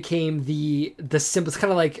Fish became the symbol. It's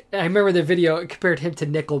kind of like, I remember the video, it compared him to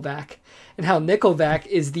Nickelback, and how Nickelback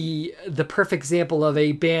is the perfect example of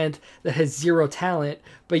a band that has zero talent,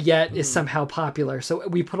 but yet is somehow popular. So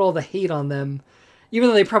we put all the hate on them, even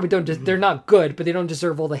though they probably don't, they're not good, but they don't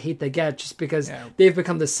deserve all the hate they get just because they've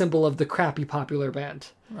become the symbol of the crappy popular band.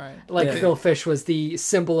 Right. Like Phil Fish was the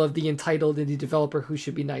symbol of the entitled indie developer who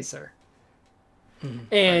should be nicer.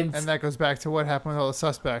 And that goes back to what happened with all the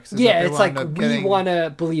suspects. Yeah, it's like, we want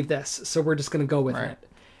to believe this, so we're just going to go with it.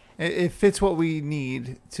 It fits what we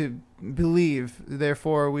need to believe,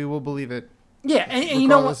 therefore we will believe it. Yeah, and regardless you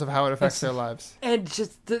know what, of how it affects their lives. And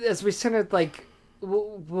just as we kind of like,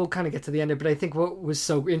 we'll kind of get to the end of it, but I think what was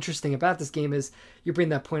so interesting about this game is you bring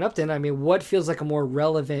that point up, Dan. I mean, what feels like a more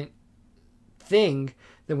relevant thing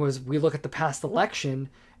than was we look at the past election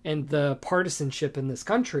and the partisanship in this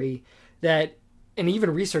country that, and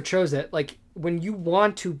even research shows that, like, when you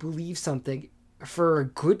want to believe something for a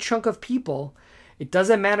good chunk of people, it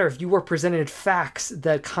doesn't matter if you were presented facts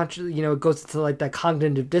that, it goes into like that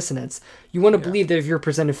cognitive dissonance. You want to believe that if you're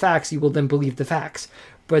presented facts, you will then believe the facts.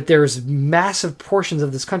 But there's massive portions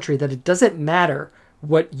of this country that it doesn't matter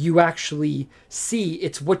what you actually see.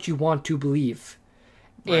 It's what you want to believe.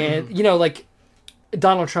 Right. And, like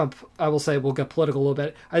Donald Trump, I will say, we'll get political a little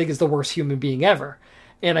bit, I think is the worst human being ever.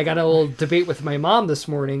 And I got a little debate with my mom this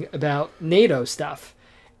morning about NATO stuff.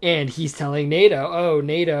 And he's telling NATO,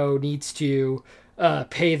 NATO needs to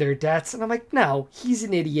pay their debts. And I'm like, no, he's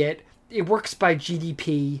an idiot. It works by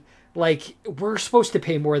GDP. Like, we're supposed to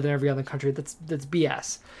pay more than every other country. That's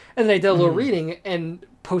BS. And then I did a little reading, and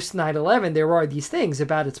post 9/11, there are these things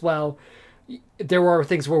about there are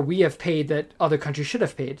things where we have paid that other countries should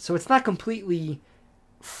have paid. So it's not completely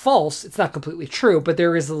false. It's not completely true, but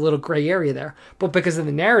there is a little gray area there. But because of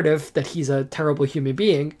the narrative that he's a terrible human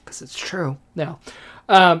being, because it's true. No,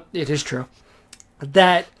 it is true.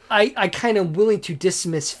 That I kind of willing to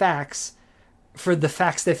dismiss facts for the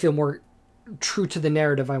facts that feel more true to the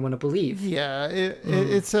narrative I want to believe. Yeah,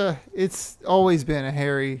 it's always been a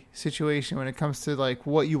hairy situation when it comes to like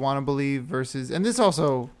what you want to believe versus, and this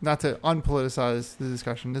also, not to unpoliticize the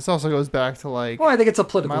discussion, this also goes back to like, well, I think it's a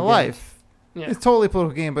political my game. life. Yeah. It's totally a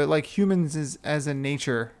political game, but like humans as a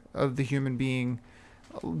nature of the human being,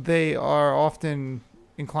 they are often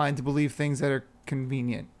inclined to believe things that are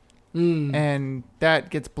convenient. And that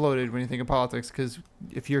gets bloated when you think of politics, because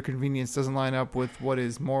if your convenience doesn't line up with what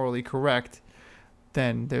is morally correct,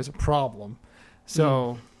 then there's a problem.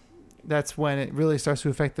 So that's when it really starts to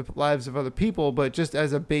affect the lives of other people. But just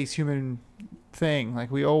as a base human thing, like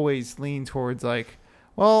we always lean towards like,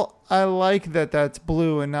 well, I like that that's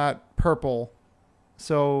blue and not purple.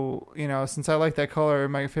 So, since I like that color,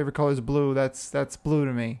 my favorite color is blue, that's blue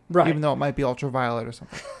to me. Right. Even though it might be ultraviolet or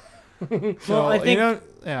something. Well, I think,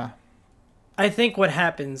 yeah. I think what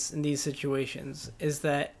happens in these situations is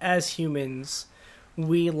that as humans,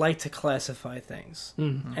 we like to classify things.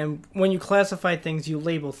 Mm-hmm. And when you classify things, you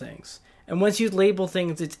label things. And once you label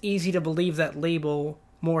things, it's easy to believe that label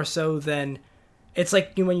more so than... It's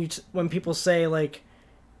like when people say, like,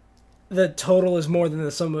 the total is more than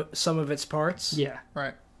the sum of its parts. Yeah.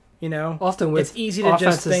 Right. Often with it's easy to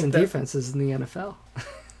just think and defenses in the NFL.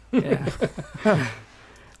 Yeah.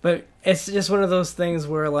 But it's just one of those things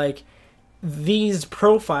where, like, these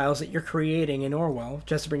profiles that you're creating in Orwell,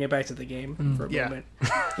 just to bring it back to the game for a moment,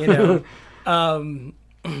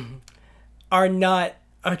 are not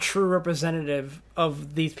a true representative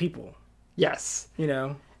of these people. Yes.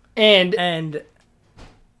 And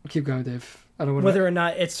keep going, Dave. I don't want whether or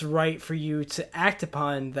not it's right for you to act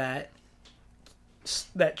upon that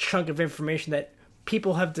chunk of information that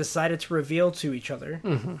people have decided to reveal to each other.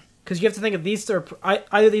 Because you have to think of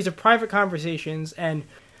either these are private conversations, and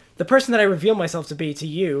the person that I reveal myself to be to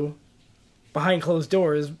you behind closed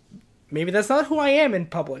doors, maybe that's not who I am in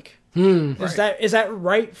public. Is that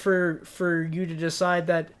right for you to decide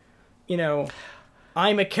that,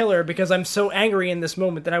 I'm a killer because I'm so angry in this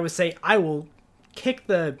moment that I would say I will kick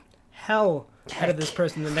the hell out of this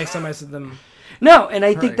person the next time I see them. No, and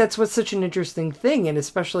I think that's what's such an interesting thing, and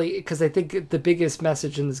especially because I think the biggest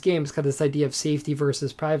message in this game is kind of this idea of safety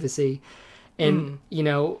versus privacy. And,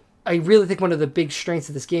 I really think one of the big strengths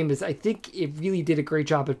of this game is I think it really did a great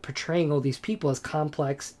job at portraying all these people as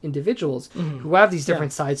complex individuals who have these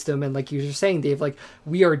different sides to them. And like you were saying, Dave, like,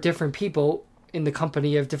 we are different people in the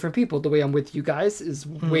company of different people. The way I'm with you guys is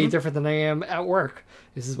way different than I am at work.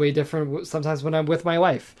 This is way different sometimes when I'm with my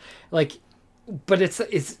wife. Like, but it's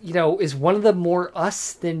is one of them more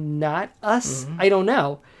us than not us? I don't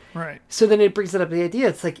know. Right. So then it brings it up the idea.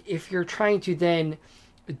 It's like, if you're trying to then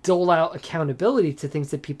dole out accountability to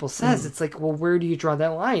things that people says, it's like, well, where do you draw that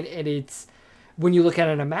line? And it's, when you look at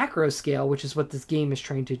it on a macro scale, which is what this game is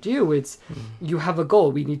trying to do, it's you have a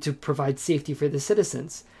goal. We need to provide safety for the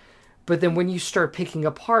citizens. But then when you start picking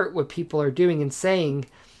apart what people are doing and saying,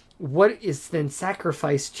 what is then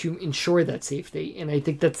sacrificed to ensure that safety? And I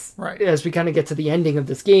think that's, Right. as we kind of get to the ending of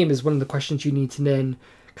this game, is one of the questions you need to then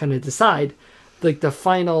kind of decide. Like, the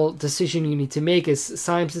final decision you need to make is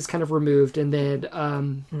Symes is kind of removed, and then,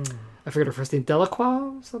 I forget her first name,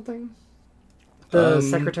 Delacroix or something? The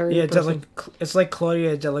secretary? Yeah, person? it's like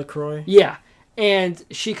Claudia Delacroix. Yeah. And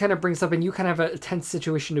she kind of brings up, and you kind of have a tense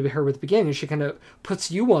situation to her with the beginning, and she kind of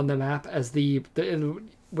puts you on the map as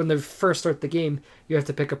when they first start the game, you have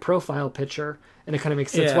to pick a profile picture, and it kind of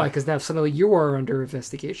makes sense why, because now suddenly you are under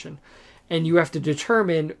investigation. And you have to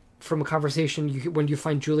determine from a conversation when you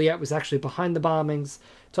find Juliet was actually behind the bombings,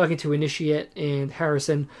 talking to Initiate and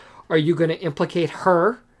Harrison, are you going to implicate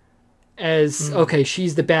her as, okay,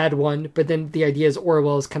 she's the bad one, but then the idea is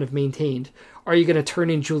Orwell is kind of maintained. Are you going to turn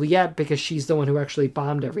in Juliet because she's the one who actually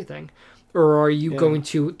bombed everything? Or are you going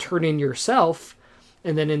to turn in yourself,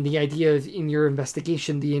 and then in the idea of in your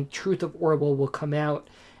investigation, the truth of Orwell will come out,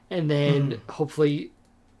 and then hopefully,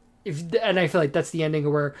 and I feel like that's the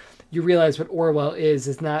ending where you realize what Orwell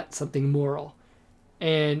is not something moral.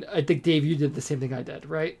 And I think, Dave, you did the same thing I did,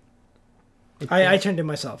 right? I turned in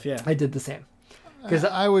myself, yeah. I did the same. Because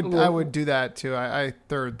I would do that too. I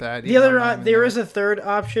third that. There is a third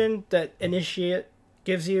option that Initiate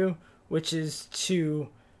gives you, which is to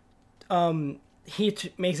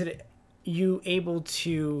makes it you able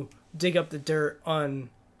to dig up the dirt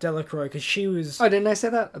on Delacroix, because she was... Oh, didn't I say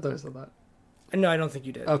that? I thought I said that. No, I don't think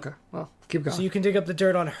you did. Okay, well, keep going. So you can dig up the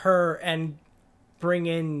dirt on her and bring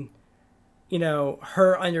in,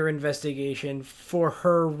 her under investigation for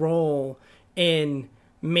her role in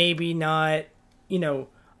maybe not,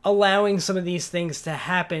 allowing some of these things to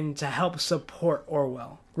happen to help support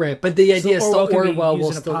Orwell. Right, but the idea is still Orwell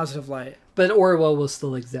will still... in a positive light. But Orwell will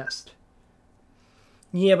still exist.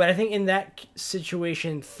 Yeah, but I think in that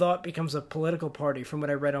situation, thought becomes a political party, from what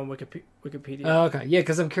I read on Wikipedia. Oh, okay, yeah,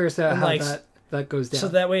 because I'm curious how that goes down. So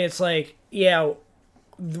that way it's like,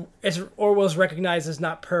 Orwell's recognized as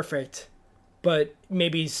not perfect, but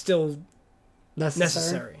maybe still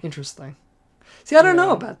necessary. Interesting. See, I don't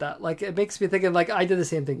know about that. Like, it makes me thinking, like, I did the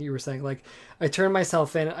same thing you were saying. Like, I turned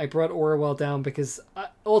myself in, I brought Orwell down because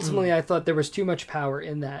ultimately I thought there was too much power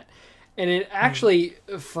in that. And it actually,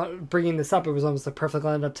 bringing this up, it was almost a perfect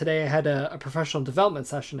lineup. Today I had a professional development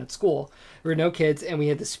session at school. There were no kids, and we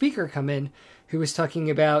had the speaker come in who was talking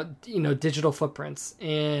about, digital footprints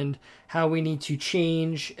and how we need to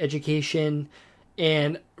change education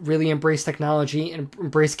and really embrace technology and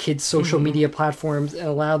embrace kids' social media platforms and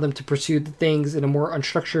allow them to pursue the things in a more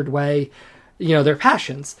unstructured way, their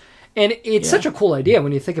passions. And it's such a cool idea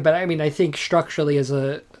when you think about it. I mean, I think structurally as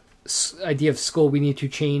a idea of school, we need to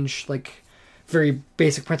change, like, very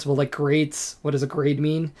basic principle, like grades. What does a grade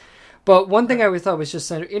mean? But one thing I always thought was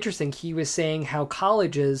just interesting, he was saying how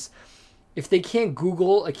colleges, if they can't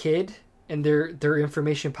Google a kid and their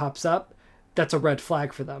information pops up, that's a red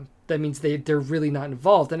flag for them. That means they're really not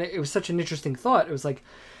involved. And it was such an interesting thought. It was like,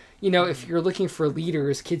 if you're looking for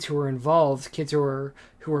leaders, kids who are involved, kids who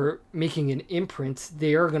are making an imprint,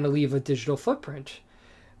 they are going to leave a digital footprint.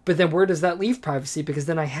 But then where does that leave privacy? Because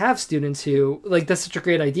then I have students who, like, that's such a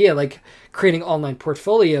great idea, like creating online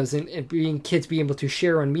portfolios and kids being able to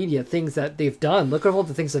share on media things that they've done. Look at all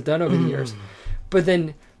the things they've done over the years. But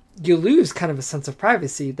then you lose kind of a sense of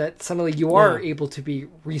privacy that suddenly you are able to be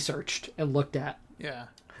researched and looked at. Yeah.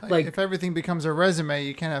 Like if everything becomes a resume,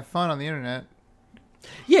 you can't have fun on the internet.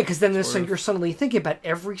 Yeah, because then you're suddenly thinking about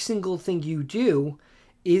every single thing you do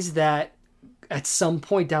is that at some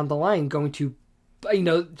point down the line going to,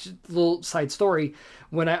 just a little side story,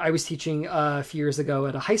 when I was teaching a few years ago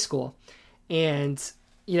at a high school, and,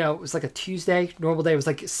 it was like a Tuesday, normal day, it was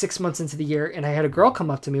like 6 months into the year, and I had a girl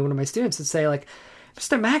come up to me, one of my students, and say, like,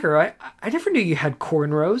 Mr. Macker, I never knew you had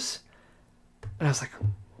cornrows. And I was like,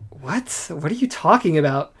 what? What are you talking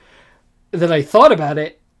about? And then I thought about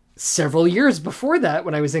it. Several years before that,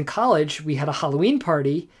 when I was in college, we had a Halloween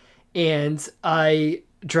party, and I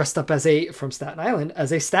dressed up from Staten Island,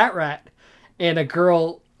 as a stat rat. And a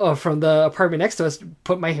girl from the apartment next to us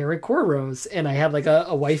put my hair in cornrows, and I had like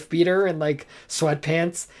a wife beater and like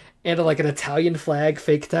sweatpants and like an Italian flag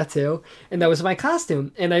fake tattoo, and that was my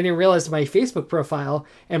costume. And I didn't realize my Facebook profile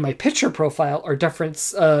and my picture profile are different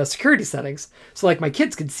security settings, so like my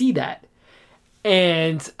kids could see that.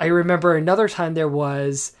 And I remember another time I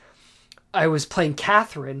was playing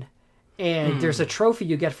Catherine, and there's a trophy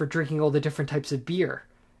you get for drinking all the different types of beer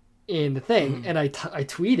in the thing, and I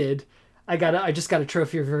tweeted, I just got a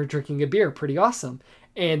trophy for drinking a beer. Pretty awesome.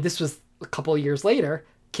 And this was a couple of years later.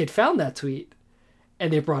 Kid found that tweet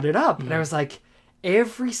and they brought it up. And I was like,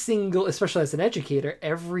 especially as an educator,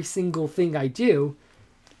 every single thing I do,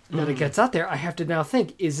 that it gets out there, I have to now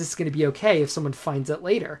think, is this going to be okay if someone finds it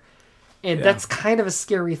later? And that's kind of a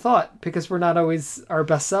scary thought because we're not always our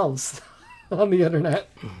best selves on the internet.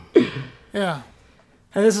 Yeah.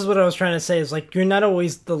 And this is what I was trying to say is like you're not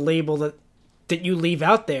always the label that you leave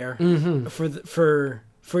out there for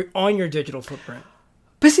on your digital footprint.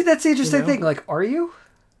 But see, that's the interesting thing. Like, are you?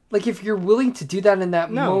 Like, if you're willing to do that in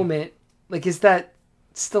that moment, like, is that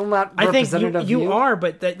still not representative of you? You are,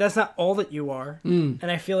 but that's not all that you are. And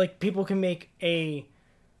I feel like people can make an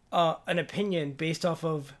opinion based off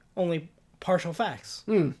of only partial facts.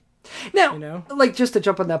 Now, like, just to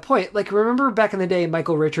jump on that point, like, remember back in the day,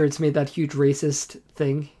 Michael Richards made that huge racist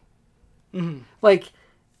thing? Like,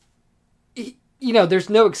 there's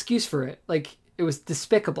no excuse for it. Like, it was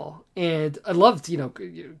despicable. And I loved,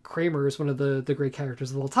 Kramer is one of the great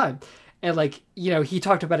characters of all time. And, like, he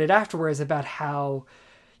talked about it afterwards about how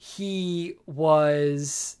he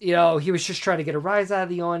was, he was just trying to get a rise out of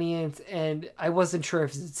the audience, and I wasn't sure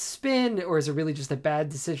if it's spin or is it really just a bad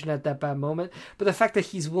decision at that bad moment. But the fact that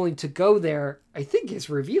he's willing to go there, I think, is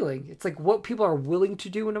revealing. It's like what people are willing to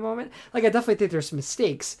do in a moment. Like, I definitely think there's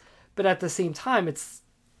mistakes, but at the same time, it's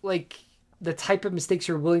like the type of mistakes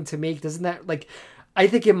you're willing to make. Doesn't that, like, I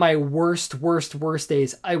think in my worst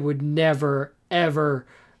days, I would never, ever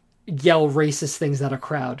yell racist things at a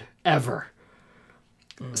crowd, ever.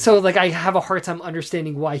 So, like, I have a hard time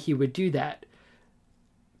understanding why he would do that.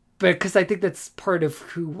 But because I think that's part of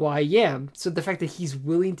who I am. So the fact that he's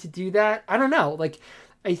willing to do that, I don't know. Like,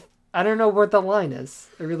 I don't know where the line is.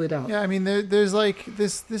 I really don't. Yeah, I mean, there's like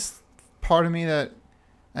this part of me that,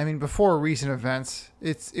 I mean, before recent events,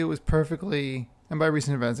 it was perfectly, and by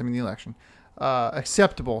recent events, I mean the election,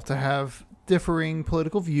 acceptable to have differing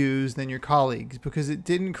political views than your colleagues because it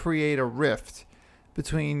didn't create a rift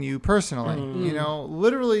between you personally.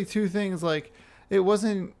 Literally two things. Like, it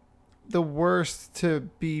wasn't the worst to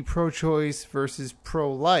be pro-choice versus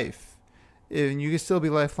pro-life, and you could still be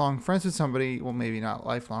lifelong friends with somebody. Well, maybe not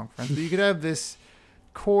lifelong friends, but you could have this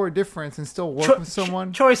core difference and still work with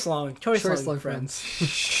someone. Choice long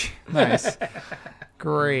friends. Nice.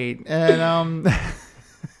 Great. And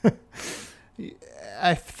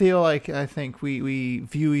I think we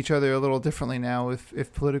view each other a little differently now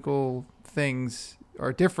if political things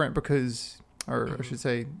are different because, or I should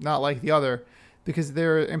say, not like the other, because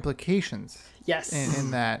there are implications. Yes. In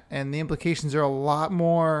that, and the implications are a lot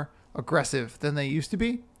more aggressive than they used to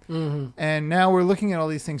be. And now we're looking at all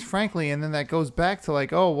these things frankly, and then that goes back to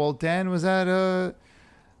like, oh well, Dan was at a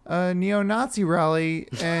neo-Nazi rally,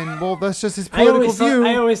 and well, that's just his political view.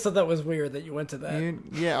 I always thought that was weird that you went to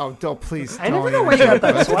that. Please. I never know why you got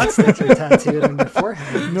that SWAT sticker tattooed on your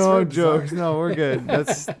forehead. No jokes. No, we're good.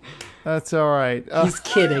 That's all right. He's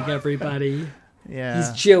kidding, everybody. Yeah,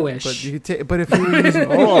 he's Jewish. But you could take. But if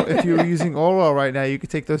you were using Orwell right now, you could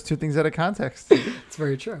take those two things out of context. It's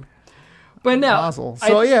very true. But now,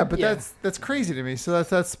 that's crazy to me. So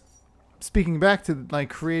that's speaking back to like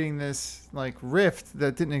creating this like rift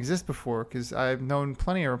that didn't exist before, because I've known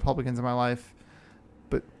plenty of Republicans in my life,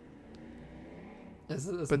 but there's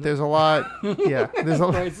a lot. Yeah, there's a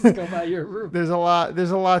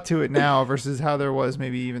lot to it now versus how there was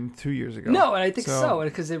maybe even 2 years ago. No, and I think so,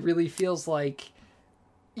 because it really feels like,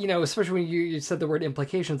 especially when you said the word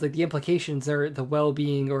implications, like the implications are the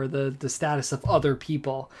well-being or the status of other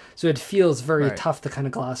people. So it feels very tough to kind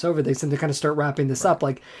of gloss over this and to kind of start wrapping this up.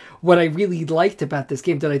 Like, what I really liked about this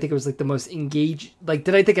game, did I think it was like the most engaged, like,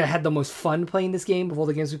 did I think I had the most fun playing this game of all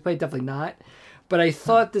the games we played? Definitely not. But I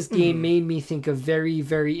thought this game made me think of very,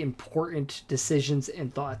 very important decisions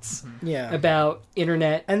and thoughts about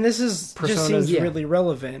internet. And this just seems really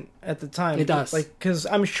relevant at the time. It does. Like, because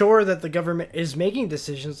I'm sure that the government is making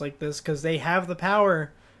decisions like this because they have the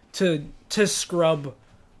power to scrub,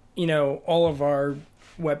 all of our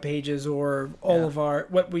web pages or all of our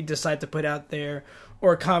what we decide to put out there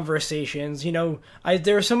or conversations.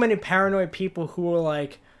 There are so many paranoid people who are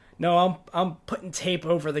like, no, I'm putting tape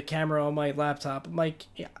over the camera on my laptop. I'm like,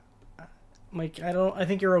 I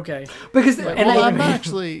think you're okay. Because I'm not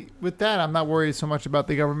actually with that. I'm not worried so much about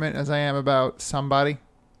the government as I am about somebody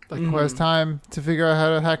who has time to figure out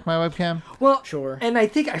how to hack my webcam. Well, sure. And I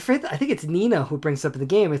think it's Nina who brings up in the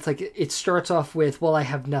game. It's like it starts off with, well, I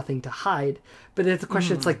have nothing to hide, but it's a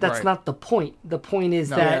question. It's like that's not the point. The point is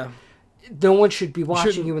that no one should be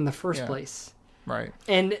watching you in the first place. Right.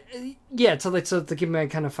 And so to give my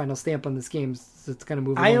kind of final stamp on this game, so it's kind of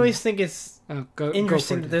moving. I always think it's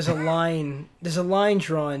interesting that there's a line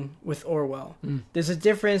drawn with Orwell. There's a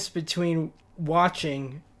difference between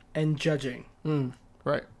watching and judging.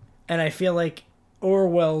 Right. And I feel like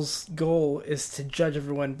Orwell's goal is to judge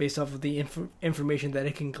everyone based off of the information that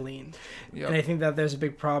it can glean, and I think that there's a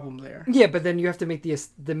big problem there. Yeah, but then you have to make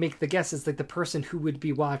the guesses, like the person who would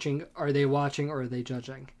be watching, are they watching or are they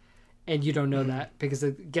judging? And you don't know that because,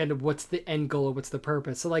 again, what's the end goal or what's the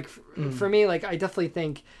purpose? So, like, for me, like, I definitely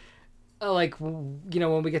think, like, you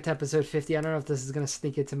know, when we get to episode 50, I don't know if this is going to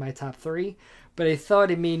sneak into my top 3, but I thought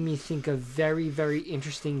it made me think of very, very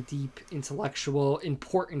interesting, deep, intellectual,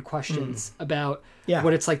 important questions about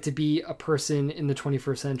what it's like to be a person in the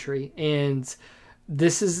 21st century. And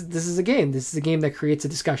this is a game. This is a game that creates a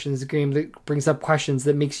discussion. It's a game that brings up questions,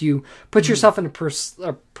 that makes you put yourself in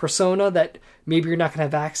a persona that maybe you're not going to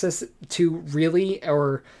have access to really,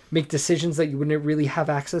 or make decisions that you wouldn't really have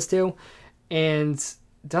access to. And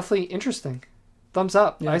definitely interesting. Thumbs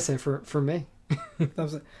up, I say, for me.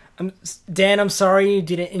 Thumbs up. Dan, I'm sorry you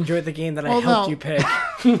didn't enjoy the game that I helped you pick.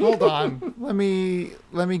 Hold on. Let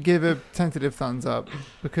me give a tentative thumbs up,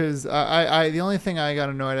 because I the only thing I got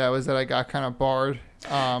annoyed at was that I got kind of barred.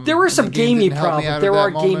 There were some gamey problems. There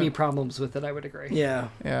are gamey gamey problems with it, I would agree. Yeah.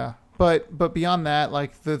 Yeah. But beyond that,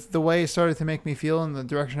 like the way it started to make me feel in the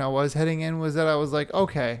direction I was heading in was that I was like,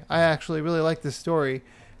 okay, I actually really like this story,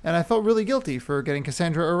 and I felt really guilty for getting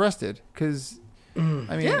Cassandra arrested, because I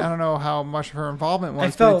mean, I don't know how much of her involvement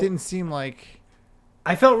was, but it didn't seem like...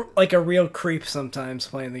 I felt like a real creep sometimes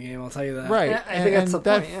playing the game, I'll tell you that. Right. I think that's the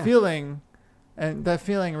that point, feeling, and that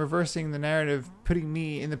feeling, reversing the narrative, putting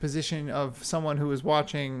me in the position of someone who was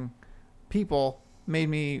watching people, made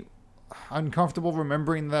me uncomfortable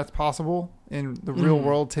remembering that's possible in the real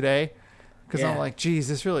world today. Because I'm like, geez,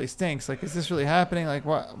 this really stinks. Like, is this really happening? Like,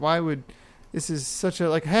 why would... This is such a,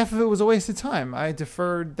 like, half of it was a waste of time. I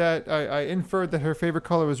inferred that her favorite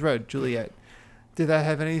color was red, Juliet. Did that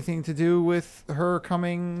have anything to do with her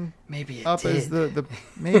coming maybe up did. As the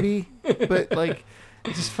maybe? But, like,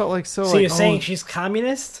 it just felt like so, So like, you're saying she's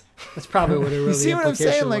communist? That's probably what it really you see what I'm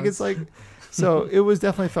saying? was. Like, it's like... So it was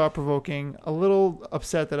definitely thought-provoking. A little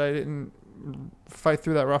upset that I didn't fight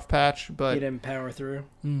through that rough patch, but... You didn't power through.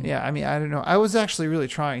 Yeah, I mean, I don't know. I was actually really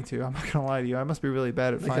trying to. I'm not going to lie to you. I must be really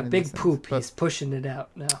bad at like finding a big these things, poop. but- He's pushing it out.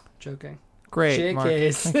 No, joking. Great, Mark.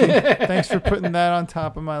 JKs. Thank you. Thanks for putting that on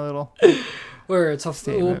top of my little... Words. We'll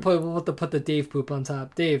Statement. put the Dave poop on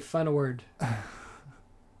top. Dave, final word.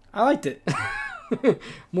 I liked it.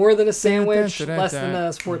 More than a sandwich, Dun, dun, dun, less dun. than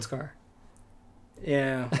a sports car.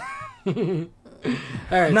 Yeah. All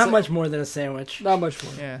right, Not so- much more than a sandwich. Not much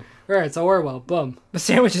more. Yeah. All right, so Orwell, boom, The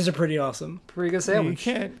sandwiches are pretty awing. pretty good You sandwich.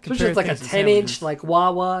 can't Especially compare it's like a things to 10-inch, sandwiches. like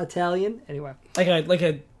Wawa Italian. Anyway,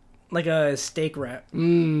 Like a steak wrap.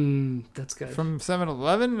 that's good. From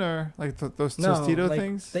 7-Eleven or like those No, Tostito like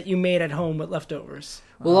things? that you made at home with leftovers.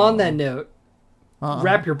 Well, on that note, Uh-uh.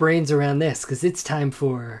 wrap your brains around this, because it's time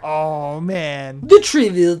for Oh, man. the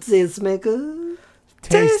Trivial Tastemaker.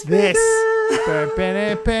 Taste this.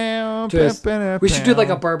 Twist. We should do like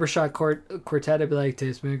a barbershop quartet. I'd be like,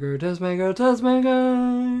 Tastemaker, Tastemaker,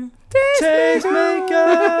 Tastemaker.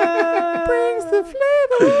 Tastemaker brings the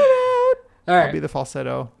flavor out. All I'll be right, the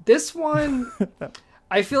falsetto. this one,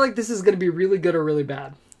 I feel like this is going to be really good or really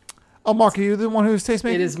bad. Oh, Mark, are you the one who's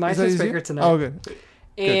tastemaker? It is my that tastemaker you? tonight. Oh, good.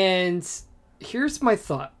 And here's my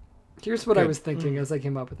thought. Here's what I Good. was thinking as I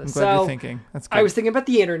came up with I'm this. glad So you're thinking. That's good. I was thinking about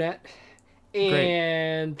the internet,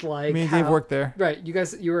 and like Me and Dave work there. Right,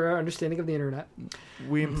 you were understanding of the internet.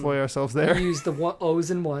 We employ ourselves You there. use the O's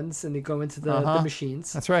and ones, and they go into the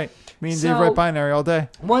machines. That's right. Me and So- Dave write binary all day.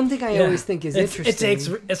 One thing I Yeah. always think is It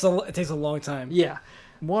interesting. takes a long time. Yeah.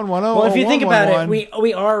 110. Well, if you think about it, 111.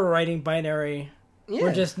 we are writing binary. Yeah.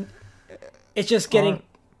 It's just getting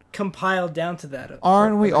compiled down to that.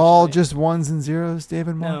 Aren't we all just ones and zeros,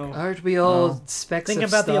 David Mark? No. Aren't we all No. specks Think of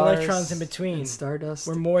about the stars electrons in between. and stardust?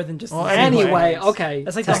 We're more than just. Well, the Anyway, electrons. okay.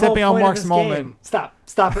 That's like You're the whole stepping on point Mark's of this moment. game.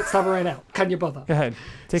 Stop it right now. Cutting you both off. Go ahead.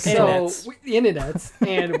 Take So, control. Internets. the internets,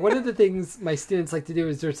 and one of the things my students like to do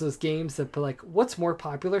is there's those games that put like, what's more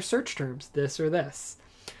popular search terms, this or this?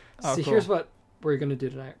 Oh, So cool. here's what we're gonna do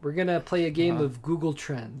tonight. We're gonna play a game Uh-huh. of Google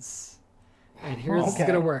Trends, and here's Okay. it's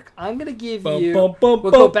gonna work. I'm gonna give Bum, you. bum, bum,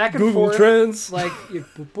 we'll go bum. back and Google forth. Trends. Like you,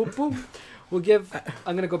 boop, boop, boop. We'll give.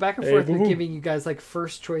 I'm gonna go back and Hey, forth boop, with boop. giving you guys like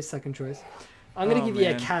first choice, second choice. I'm gonna Oh, give you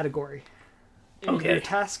a man. category. And Okay. your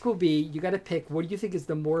task will be you got to pick what do you think is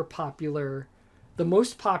the most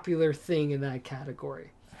popular thing in that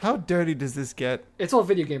category. How dirty does this get? It's all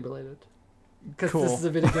video game related because Cool. this is a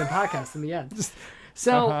video game podcast in the end.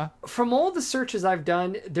 So Uh-huh. from all the searches I've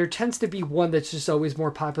done, there tends to be one that's just always more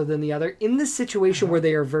popular than the other. In this situation where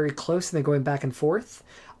they are very close and they're going back and forth,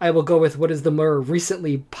 I will go with what is the more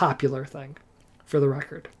recently popular thing, for the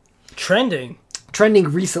record. Trending. Trending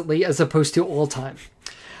recently as opposed to all time.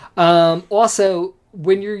 Also,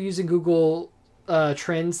 when you're using Google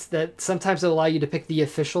Trends, that sometimes it'll allow you to pick the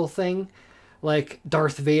official thing, like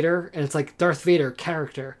Darth Vader, and it's like Darth Vader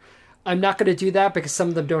character. I'm not going to do that because some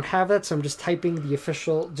of them don't have that, so I'm just typing the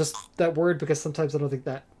official, just that word, because sometimes I don't think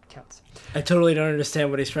that counts. I totally don't understand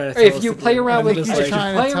what he's trying to tell us. If you play around with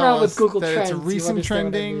Google that Trends, it's a you recent understand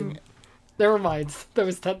what I trending. mean. Never mind. That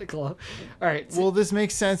was technical. All right. So, Will this make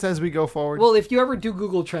sense as we go forward? well, if you ever do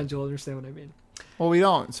Google Trends, you'll understand what I mean. Well, we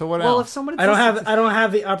don't. So what Well, if else? someone I don't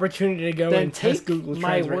have the opportunity to go then and test take Google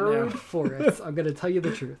my Trends right word now. for it. I'm going to tell you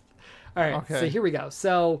the truth. All right. Okay. So here we go.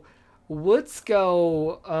 So let's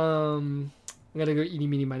go. I'm going to go eeny,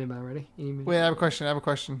 meeny, miny, moe. Ready? Eeny, meeny, Wait, I have a miny,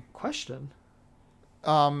 question. Question.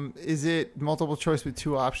 Is it multiple choice with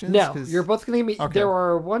two options? No, 'Cause- you're both going to give me. Okay. There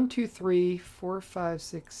are 1, 2, 3, 4, 5,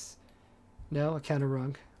 6. No, I counted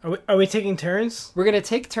wrong. Are we taking turns? We're going to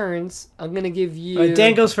take turns. I'm going to give you.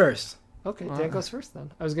 Dan goes first. Okay, Dan goes first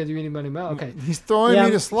then. I was going to do eeny, money, mo. Okay. He's throwing Yeah,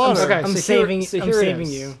 me to slaughter. Okay, I'm so saving- Here, so I'm here it saving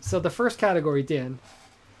is. you. So the first category, Dan,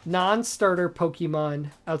 non-starter Pokemon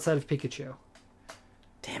outside of Pikachu.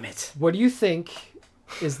 Damn it. What do you think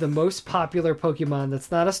is the most popular Pokemon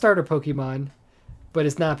that's not a starter Pokemon, but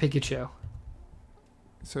is not Pikachu?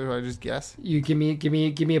 So do I just guess? You give me a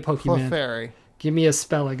Pokemon. Clefairy. Give me a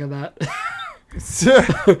spelling of that.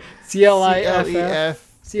 C-L-E-F.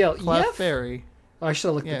 C-L-I-F-F. C-L-E-F? Clefairy. Oh, I should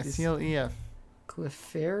have looked Yeah, at these. C-L-E-F.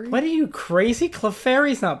 Clefairy? What are you crazy?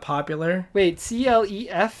 Clefairy's not popular. Wait,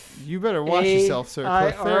 C-L-E-F? You better watch A- yourself, sir.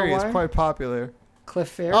 I- Clefairy is R-Y? quite popular.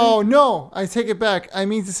 Clefairy? Oh, no. I take it back. I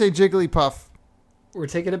mean to say Jigglypuff. We're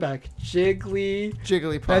taking it back.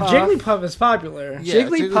 Jigglypuff. Now, Jigglypuff is popular. Yeah,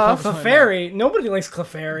 Jigglypuff. is my Clefairy, nobody likes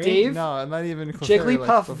Clefairy. Dave? No, not even Clefairy. Jigglypuff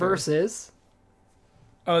likes Clefairy. versus...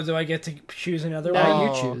 Oh, do I get to choose another Now one?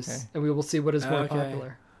 you Oh, choose, okay. and we will see what is more Okay.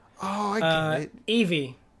 popular. Oh, I get it.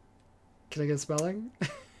 Eevee. Can I get spelling?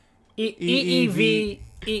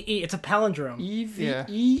 E-E-V-E-E. It's a palindrome. E-V, Yeah.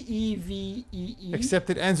 E-E-V-E-E. Except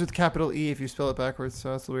it ends with capital E if you spell it backwards,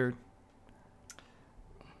 so that's weird.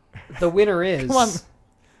 The winner is... Come on.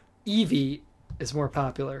 Eevee is more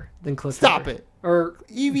popular than Clefairy. Stop it. Or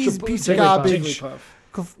Eevee's Jib- piece of Jigglypuff. garbage.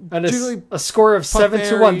 Jigglypuff. and a, Jiggly- a score of 7-1.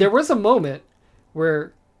 Clefairy. There was a moment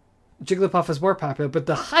where Jigglypuff is more popular, but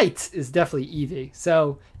the height is definitely Eevee.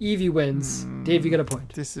 So Eevee wins. Dave, you get a point.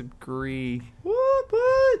 Disagree. What?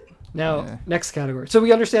 Now, Yeah. next category. So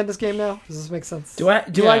we understand this game now? Does this make sense? Do I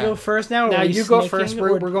Yeah. go first now? Or Now are we you go sneaking, first.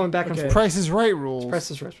 or- We're going back and Okay. forth. Price is Right rules.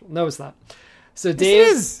 Press is right. No, it's not. So it Dave,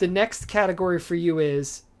 is. the next category for you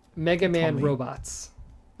is Mega Man me. robots.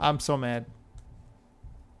 I'm so mad.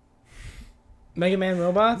 Mega Man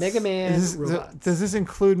robots? Mega Man Is this, robots. does this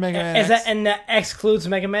include Mega Man Is X? that, and that excludes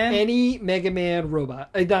Mega Man? Any Mega Man robot.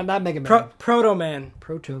 Not Mega Man. Proto Man.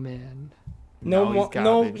 Proto Man. No, No, more, he's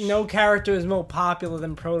no, garbage. no character is more popular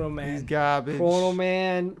than Proto He's Man. garbage. Proto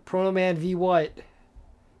Man v what?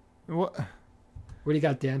 What? What do you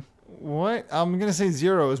got, Dan? What? I'm gonna say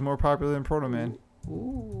Zero is more popular than Proto Man.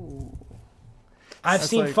 Ooh. I've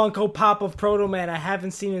That's seen like- Funko Pop of Proto Man. I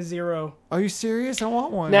haven't seen a Zero. Are you serious? I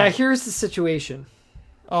want one. Now here's the situation.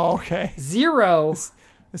 Oh, okay. Zero. It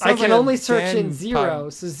I sounds can like a only search Dan in Zero,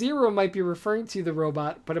 pod- so Zero might be referring to the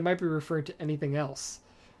robot, but it might be referring to anything else.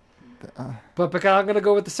 But because I'm gonna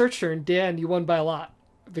go with the search term, Dan, you won by a lot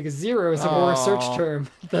because Zero is a more search Aw. term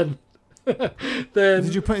than.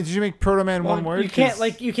 Did you make Proto Man one word? You can't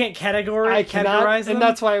 'Cause you can't I cannot, categorize them. and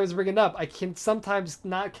that's why I was bringing it up. I can sometimes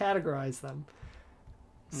not categorize them.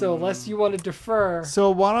 So unless you want to defer, So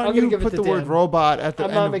why I'm don't gonna you give it put to the word Dan. robot at the I'm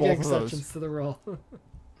end not of making both of exceptions those? to the rule.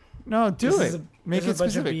 No, do This it. is a- Make this it is a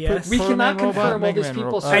bunch of specific. BS. We Proto cannot Man robot, confirm all Mega these Man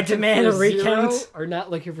people robot. I searching demand for a recount. Zero are not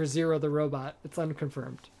looking for Zero the robot. It's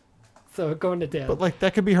unconfirmed. So going to Dan. But like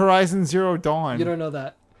that could be Horizon Zero Dawn. You don't know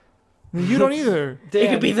that. You don't either. Dan, It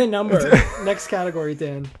could be the number. next category,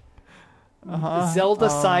 Dan. Uh-huh. Zelda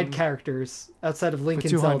side characters outside of Link for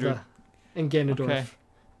and 200. Zelda and Ganondorf. Okay.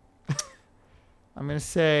 I'm gonna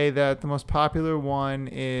say that the most popular one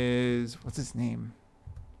is what's his name?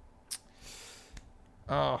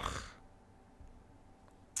 Ugh.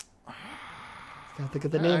 Gotta think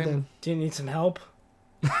of the name then. Do you need some help?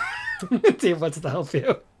 Dave wants to help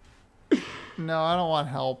you. No, I don't want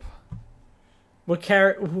help. What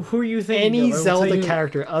character? Who are you thinking? Any of? I will Zelda tell you-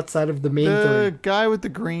 character outside of the main The three. guy with the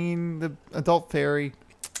green, the adult fairy.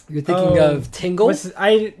 You're thinking Oh, of Tingle?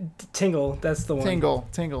 Tingle. That's the one.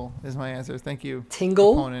 Tingle is my answer. Thank you,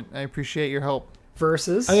 Tingle opponent. I appreciate your help.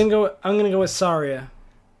 versus I'm gonna go with Saria.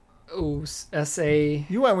 S-A-R-Y-A.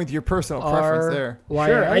 You went with your personal preference there.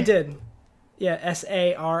 Sure, I did. Yeah,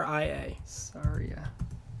 Saria. Sorry.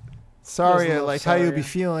 Sorry, There's no like how you'll be Saria.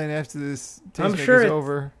 feeling after this I'm taste sure is it-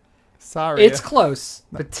 over. Sorry. It's close,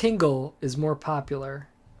 but Tingle is more popular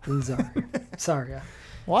than Zarya. Zarya.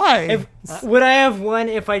 Why? Would I have won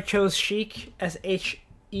if I chose Sheik? Sheik?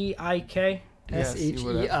 Yes, you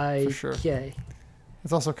would have, for sure. Sheik.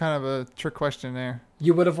 It's also kind of a trick question there.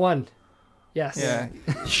 You would have won. Yes. Yeah.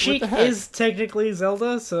 Sheik the heck? is technically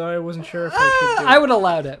Zelda, so I wasn't sure if I could do I it. would have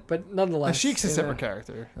allowed it, but nonetheless. Sheik's a separate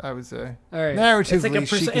character, I would say. All right. Narratively,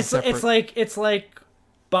 It's like Sheik is separate. it's like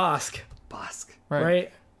Bosk, Bosk.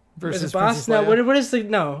 right? Versus Is it Bosk? Princess No, Leia. what is the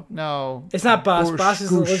no? No. It's not Bosk. Boosh, Bosk is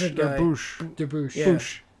the Goosh, lizard or guy. Boosh. Deboosh. Yeah.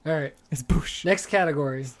 Boosh. All right. It's Boosh. Next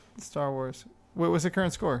category. Star Wars. What was the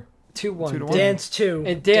current score? 2-1. 2-1. Dance 2.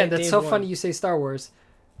 And Dan, that's Dave so won. funny you say Star Wars.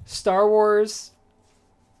 Star Wars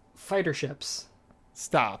fighter ships.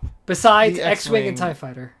 Stop. Besides The X-Wing and X-Wing. TIE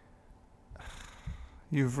Fighter.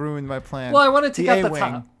 You've ruined my plan. Well, I wanted to the get the A-Wing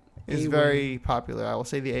top. is A-Wing. very popular. I will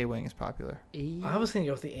say the A-Wing is popular. I was gonna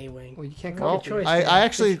go with the A-wing. Well, you can't Well, go good with choice. I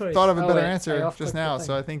actually Good choice. thought of a Oh, better wait, I answer off-clicked just the now, thing.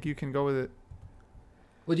 so I think you can go with it.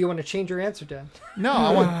 Well, do you want to change your answer, Dan? No,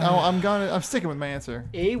 I'm sticking with my answer.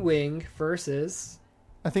 A-Wing versus...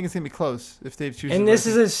 I think it's gonna be close if Dave chooses. And this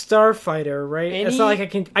is a starfighter, right? It's not Any-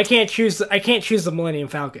 like I can't choose the Millennium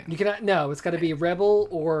Falcon. You cannot. No, it's got to be Rebel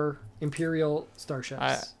or Imperial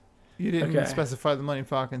starships. You didn't Okay. specify the Millennium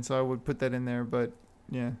Falcon, so I would put that in there. But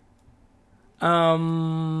yeah,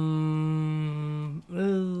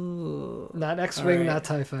 Not X-Wing, Alright. not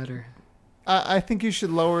TIE Fighter. I think you should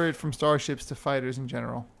lower it from starships to fighters in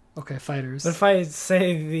general. Okay, fighters. What if I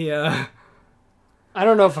say the I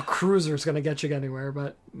don't know if a cruiser is going to get you anywhere,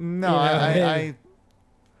 but... No, Yeah.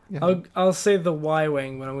 yeah, I'll say the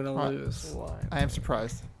Y-wing, but I'm gonna Alright. lose. I am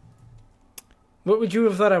surprised. What would you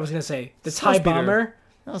have thought I was gonna say? The Snow TIE speeder. bomber,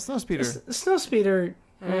 No, Snowspeeder. the snow speeder.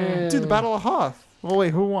 Dude, the Battle of Hoth. Well,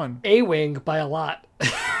 wait, who won? A-Wing by a lot.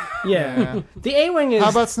 Yeah, the A-wing is How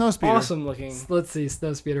about Snowspeeder? awesome looking. Let's see,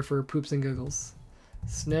 Snow Speeder for poops and giggles.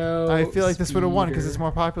 Snow I feel like this would have won because Speeder. it's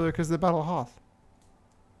more popular because of the Battle of Hoth.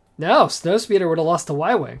 No, Snow Speeder would have lost to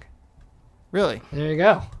Y-Wing. Really? There you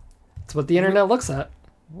go. That's what the internet looks at.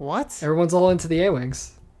 What? Everyone's all into the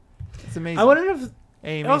A-Wings. It's amazing. I wouldn't have.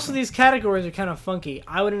 Amazing. Also, these categories are kind of funky.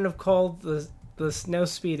 I wouldn't have called the snow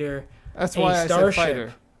speeder That's a why I said starship.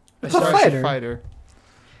 fighter. It's a Starship fighter.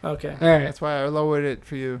 Okay. All right. That's why I lowered it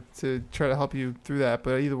for you to try to help you through that.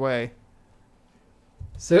 But either way,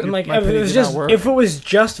 So, I'm like, my if it pity was did not just work. if it was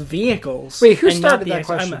just vehicles. wait, who and not started the that X-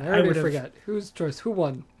 question? I'm- I already would've- forgot. Whose choice? Who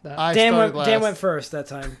won that? I Dan started went. Dan last. went first that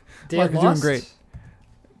time. Dan Mark, you're doing lost? great.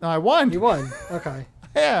 No, I won. You won. Okay.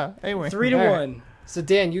 Yeah. Anyway. 3 to All right. 1. So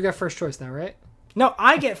Dan, you got first choice now, right? No,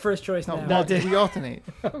 I get first choice No, now. No, Mark, did- we alternate.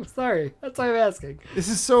 I'm sorry. That's why I'm asking. This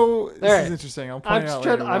is so. This All right. is interesting. I'll I'm point just out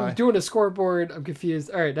trying. later I'm why. doing a scoreboard. I'm confused.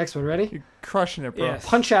 All right, next one. Ready? You're crushing it, bro. Yes.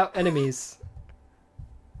 Punch out enemies.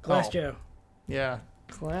 Glass Oh. Joe. Yeah.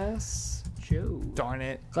 Glass Joe. Darn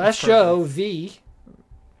it. Glass That's Joe perfect. v.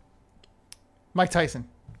 Mike Tyson.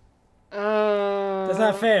 That's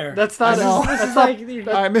not fair. That's not. I know. This That's is not. like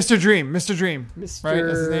All right, Mr. Dream. Mr. Dream. Mr. Right,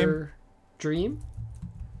 that's his name? Dream.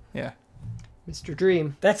 Yeah. Mr.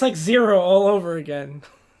 Dream. that's like 0 all over again.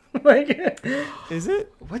 Like Is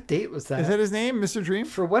it? What date was that? Is that his name, Mr. Dream?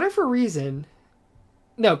 For whatever reason,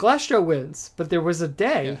 no, Glass Joe wins, but there was a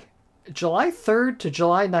day, July 3rd to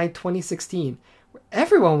July 9th, 2016, where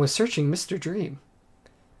everyone was searching Mr. Dream.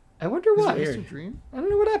 I wonder Is why. it Mr. Dream? I don't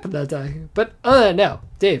know what happened that day. But, no.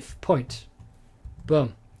 Dave, point.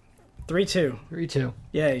 Boom. 3-2. 3-2.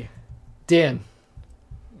 Yay. Dan,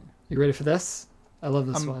 you ready for this? I love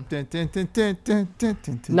this one. Dun, dun, dun, dun, dun, dun,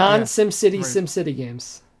 dun, dun. Non-SimCity, Right. SimCity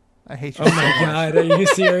games. I hate you. Oh my god, are you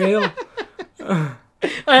serious? I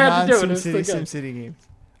had to do it. It was so SimCity, good. SimCity games.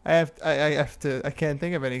 I have to. I can't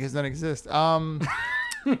think of any because none exist. Oh,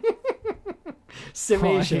 I hate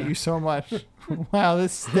Simasia. you so much. Wow,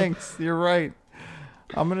 this stinks. You're right.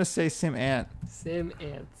 I'm gonna say Sim Ant. Sim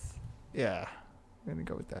Ants. Yeah, I'm gonna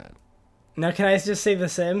go with that. Now can I just say The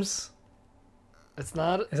Sims? That's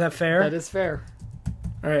not. Is that fair? That is fair.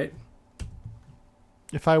 Alright.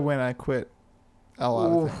 If I win, I quit a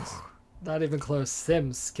lot Ooh. of things. Not even close.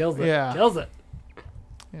 Sims kills it. Yeah. Kills it.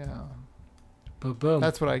 Yeah, Boom, boom.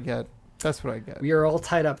 that's what I get. That's what I get. We are all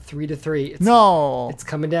tied up 3-3. It's, No, It's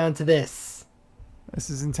coming down to this. this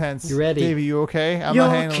is intense. You ready? Davey? You okay? I'm Your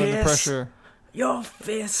not handling the kiss. pressure. Your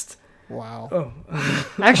fist. Wow. Oh.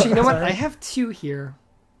 Actually, you know what? Sorry. I have two here.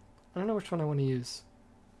 I don't know which one I want to use.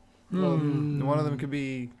 Well, one of them could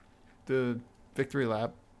be the victory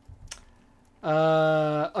lap,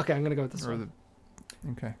 Okay, I'm gonna go with this or one.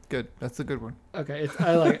 the. Okay, good. That's a good one. Okay,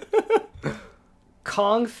 I like it.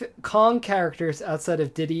 Kong characters outside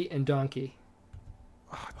of Diddy and Donkey.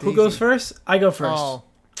 Oh, Who goes Daisy. first? I go first. Oh,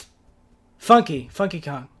 Funky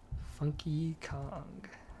Kong. Funky Kong.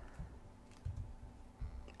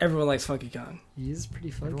 Everyone likes Funky Kong. He's pretty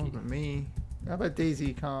funky. Everyone but me. How about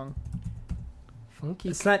Daisy Kong? Funky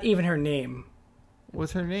It's not even her name.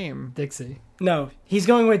 What's her name? Dixie. No, he's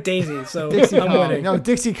going with Daisy, so Dixie I'm Kong. winning. No,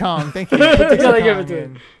 Dixie Kong. Thank you. Put Dixie Gotta give Kong it to in.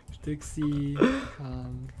 him. Dixie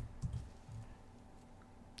Kong.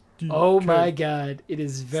 Oh my god, it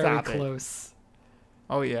is very Stop it. close.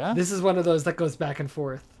 Oh yeah. This is one of those that goes back and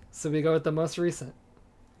forth. So we go with the most recent.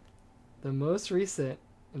 The most recent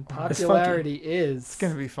in popularity is It's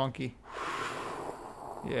gonna be funky.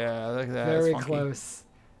 Yeah, look at that. very It's funky. close.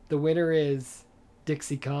 The winner is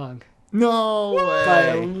Dixie Kong. No way. By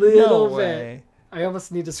a little no bit. way. I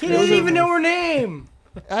almost need to He scroll. didn't over even know this. her name.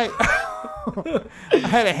 I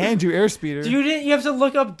had to hand you airspeeder. You didn't. You have to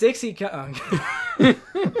look up Dixie Kong.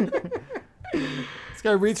 This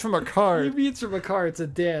guy reads from a He card. reads from a card. It's a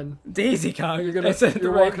Dan. Daisy Kong. You're gonna. I said the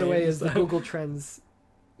You're right walking away name as the this time. Google Trends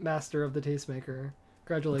master of the tastemaker. Dun,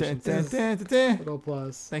 Congratulations. dun, dun, dun, dun. Little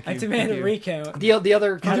applause. Thank you. I demand thank a you. recount. The other I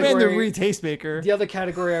demand the category. re-tastemaker. The other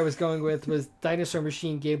category I was going with was Dinosaur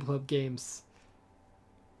Machine Game Club games.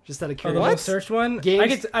 Just out of Oh, the curiosity. most searched one.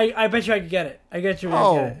 Games- I bet you I could get it. I bet you I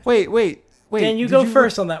could get Oh, it. wait. Dan, you Did go look-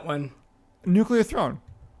 first on that one. Nuclear Throne.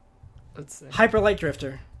 Let's see. Hyper Light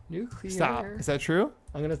Drifter. Nuclear. Stop. Is that true?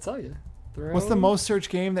 I'm gonna tell you. What's the Throne- most searched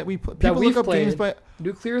game that we play? That People we've look up games, played. but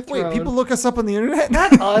Nuclear Throne? wait, people look us up on the internet.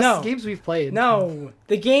 Not us. No. Games we've played. No,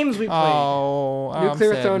 the games we played. Oh, I'm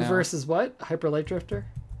Nuclear sad Throne now. versus what? Hyper Light Drifter.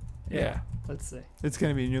 Yeah, Let's see. it's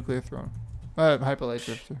gonna be Nuclear Throne. Hyper Light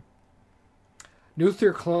Drifter.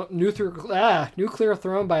 Nuclear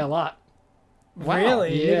Throne by a lot. Wow.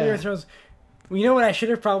 Really? Yeah. Nuclear Thrones. Well, you know what I should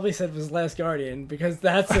have probably said was Last Guardian because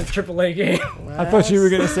that's a AAA game. I thought you were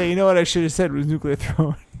gonna say, you know what I should have said was Nuclear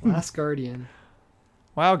Throne. Last Guardian.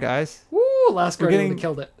 Wow, guys, Woo! Last We're Guardian getting-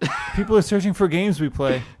 killed it. people are searching for games we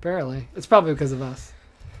play. Apparently, it's probably because of us.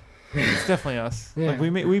 It's definitely us. Yeah. Like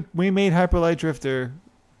we made Hyper Light Drifter.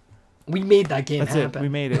 We made that game That's happen. it. We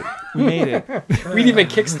made it. We made it. We didn't even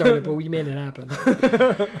kickstart it, but we made it happen.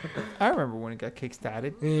 I remember when it got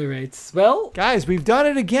kickstarted. All right. Well, Guys, we've done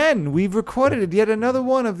it again. We've recorded yet another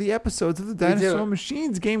one of the episodes of the We do. Dinosaur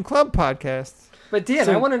Machines Game Club podcast. but Dan,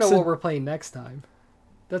 So- I want to know so- what we're playing next time.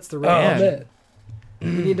 That's the Oh, real. man. man.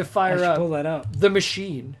 We need to I fire should up pull that up. the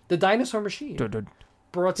machine, the Dinosaur Machine, Dun-dun.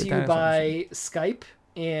 brought to The you Dinosaur by Skype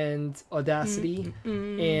and Audacity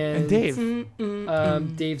and Dave.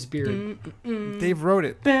 Dave's beard Dave wrote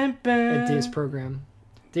it. and Dave's program.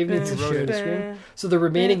 Dave needs to Wrote share it. the screen. So the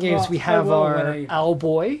remaining games we Well, I have will when are I-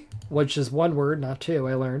 Owlboy, which is one word, not two.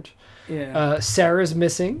 I learned. Yeah. Sarah's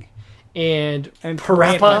Missing, and And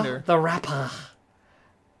Parappa Pathfinder. the Rapper,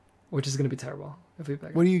 which is going to be terrible. If we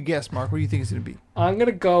pick. What do you guess, Mark? What do you think it's going to be? I'm going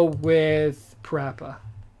to go with Parappa.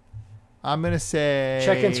 I'm going to say...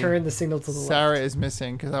 Check and turn the signal to the Sarah left. is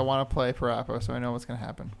missing because I want to play Parappa, so I know what's going to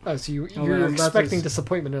happen. Oh, so Oh, you're well, that expecting is-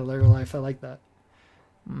 disappointment in their life. I like that.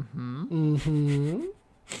 Mm-hmm. Mm-hmm.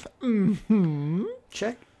 Mm-hmm.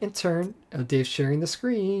 Check and turn. Oh, Dave's sharing the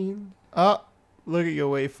screen. Oh, look at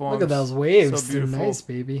your waveforms. Look at those waves. So They're beautiful. nice,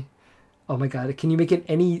 baby. Oh my god. Can you make it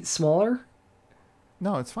any smaller?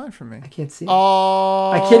 No, it's fine for me. I can't see.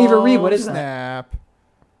 Oh, I can't even read. What is that? snap.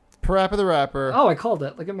 Parappa the Rapper. Oh, I called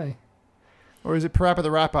it. Look at me. Or is it Parappa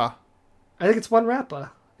the Rapper? I think it's one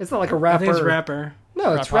rapper. It's not like a I rapper. think it's rapper.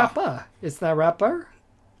 No, it's Rapper. rapper. It's not rapper.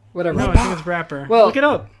 Whatever. No, I think it's rapper. Well- Look it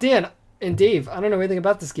up. Dan and Dave, I don't know anything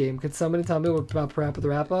about this game. Could somebody tell me about Parappa the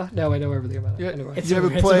Rapper? No, I know everything about it. Yeah. Anyway. It's You a- ever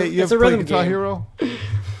it's a- play? You it's a ever play rhythm Guitar game. Hero?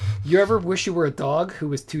 You ever wish you were a dog who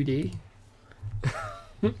was 2D?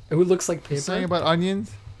 Who looks like paper? Saying about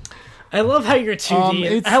onions. I love how you're 2D.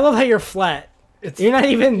 and it's- I love how you're flat. It's, You're not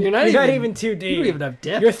even. You're You're not not, even- even 2D. you don't even have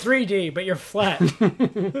depth. You're 3D, but you're flat.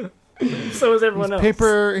 So is everyone else.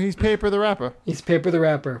 He's Paper the Rapper. He's Paper the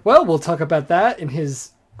Rapper. Well, we'll talk about that and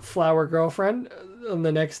his flower girlfriend on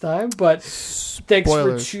the next time. But thanks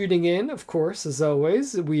Spoilers. for tuning in, of course, as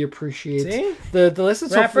always. We appreciate See? the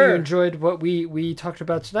listeners. Hopefully you Rapper. enjoyed what we talked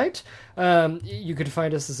about tonight. You can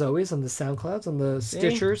find us, as always, on the SoundClouds, on the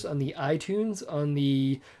Stitchers, on the iTunes, on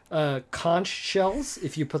the conch shells.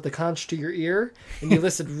 If you put the conch to your ear and you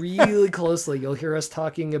listen really closely, you'll hear us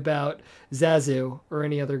talking about Zazu or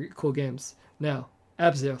any other cool games. No,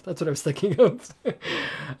 Abzu. That's what I was thinking of.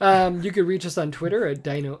 You can reach us on Twitter at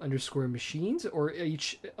dino_machines or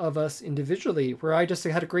each of us individually, where I just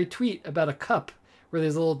had a great tweet about a cup where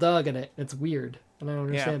there's a little dog in it. It's weird, and I don't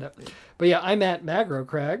understand it. But yeah, I'm at Magro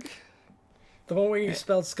Crag. The one where you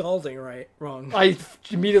spelled scalding wrong. I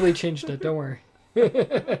immediately changed it. Don't worry.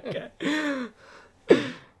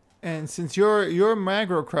 And since you're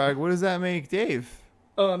Magro Crag, what does that make Dave?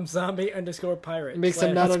 zombie_pirate. It makes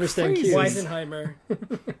them not That's understand crazy. cues. Weisenheimer.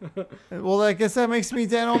 Well, I guess that makes me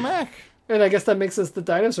Dan O'Mac. And I guess that makes us the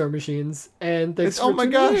dinosaur machines. And thanks Oh for my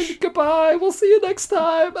tuning in. gosh. Goodbye. We'll see you next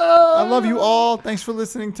time. I love you all. Thanks for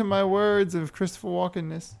listening to my words of Christopher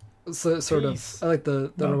Walken-ness. So, sort Peace. of. I like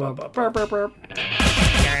the Burp, burp, burp, burp, burp, burp.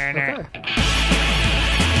 Okay.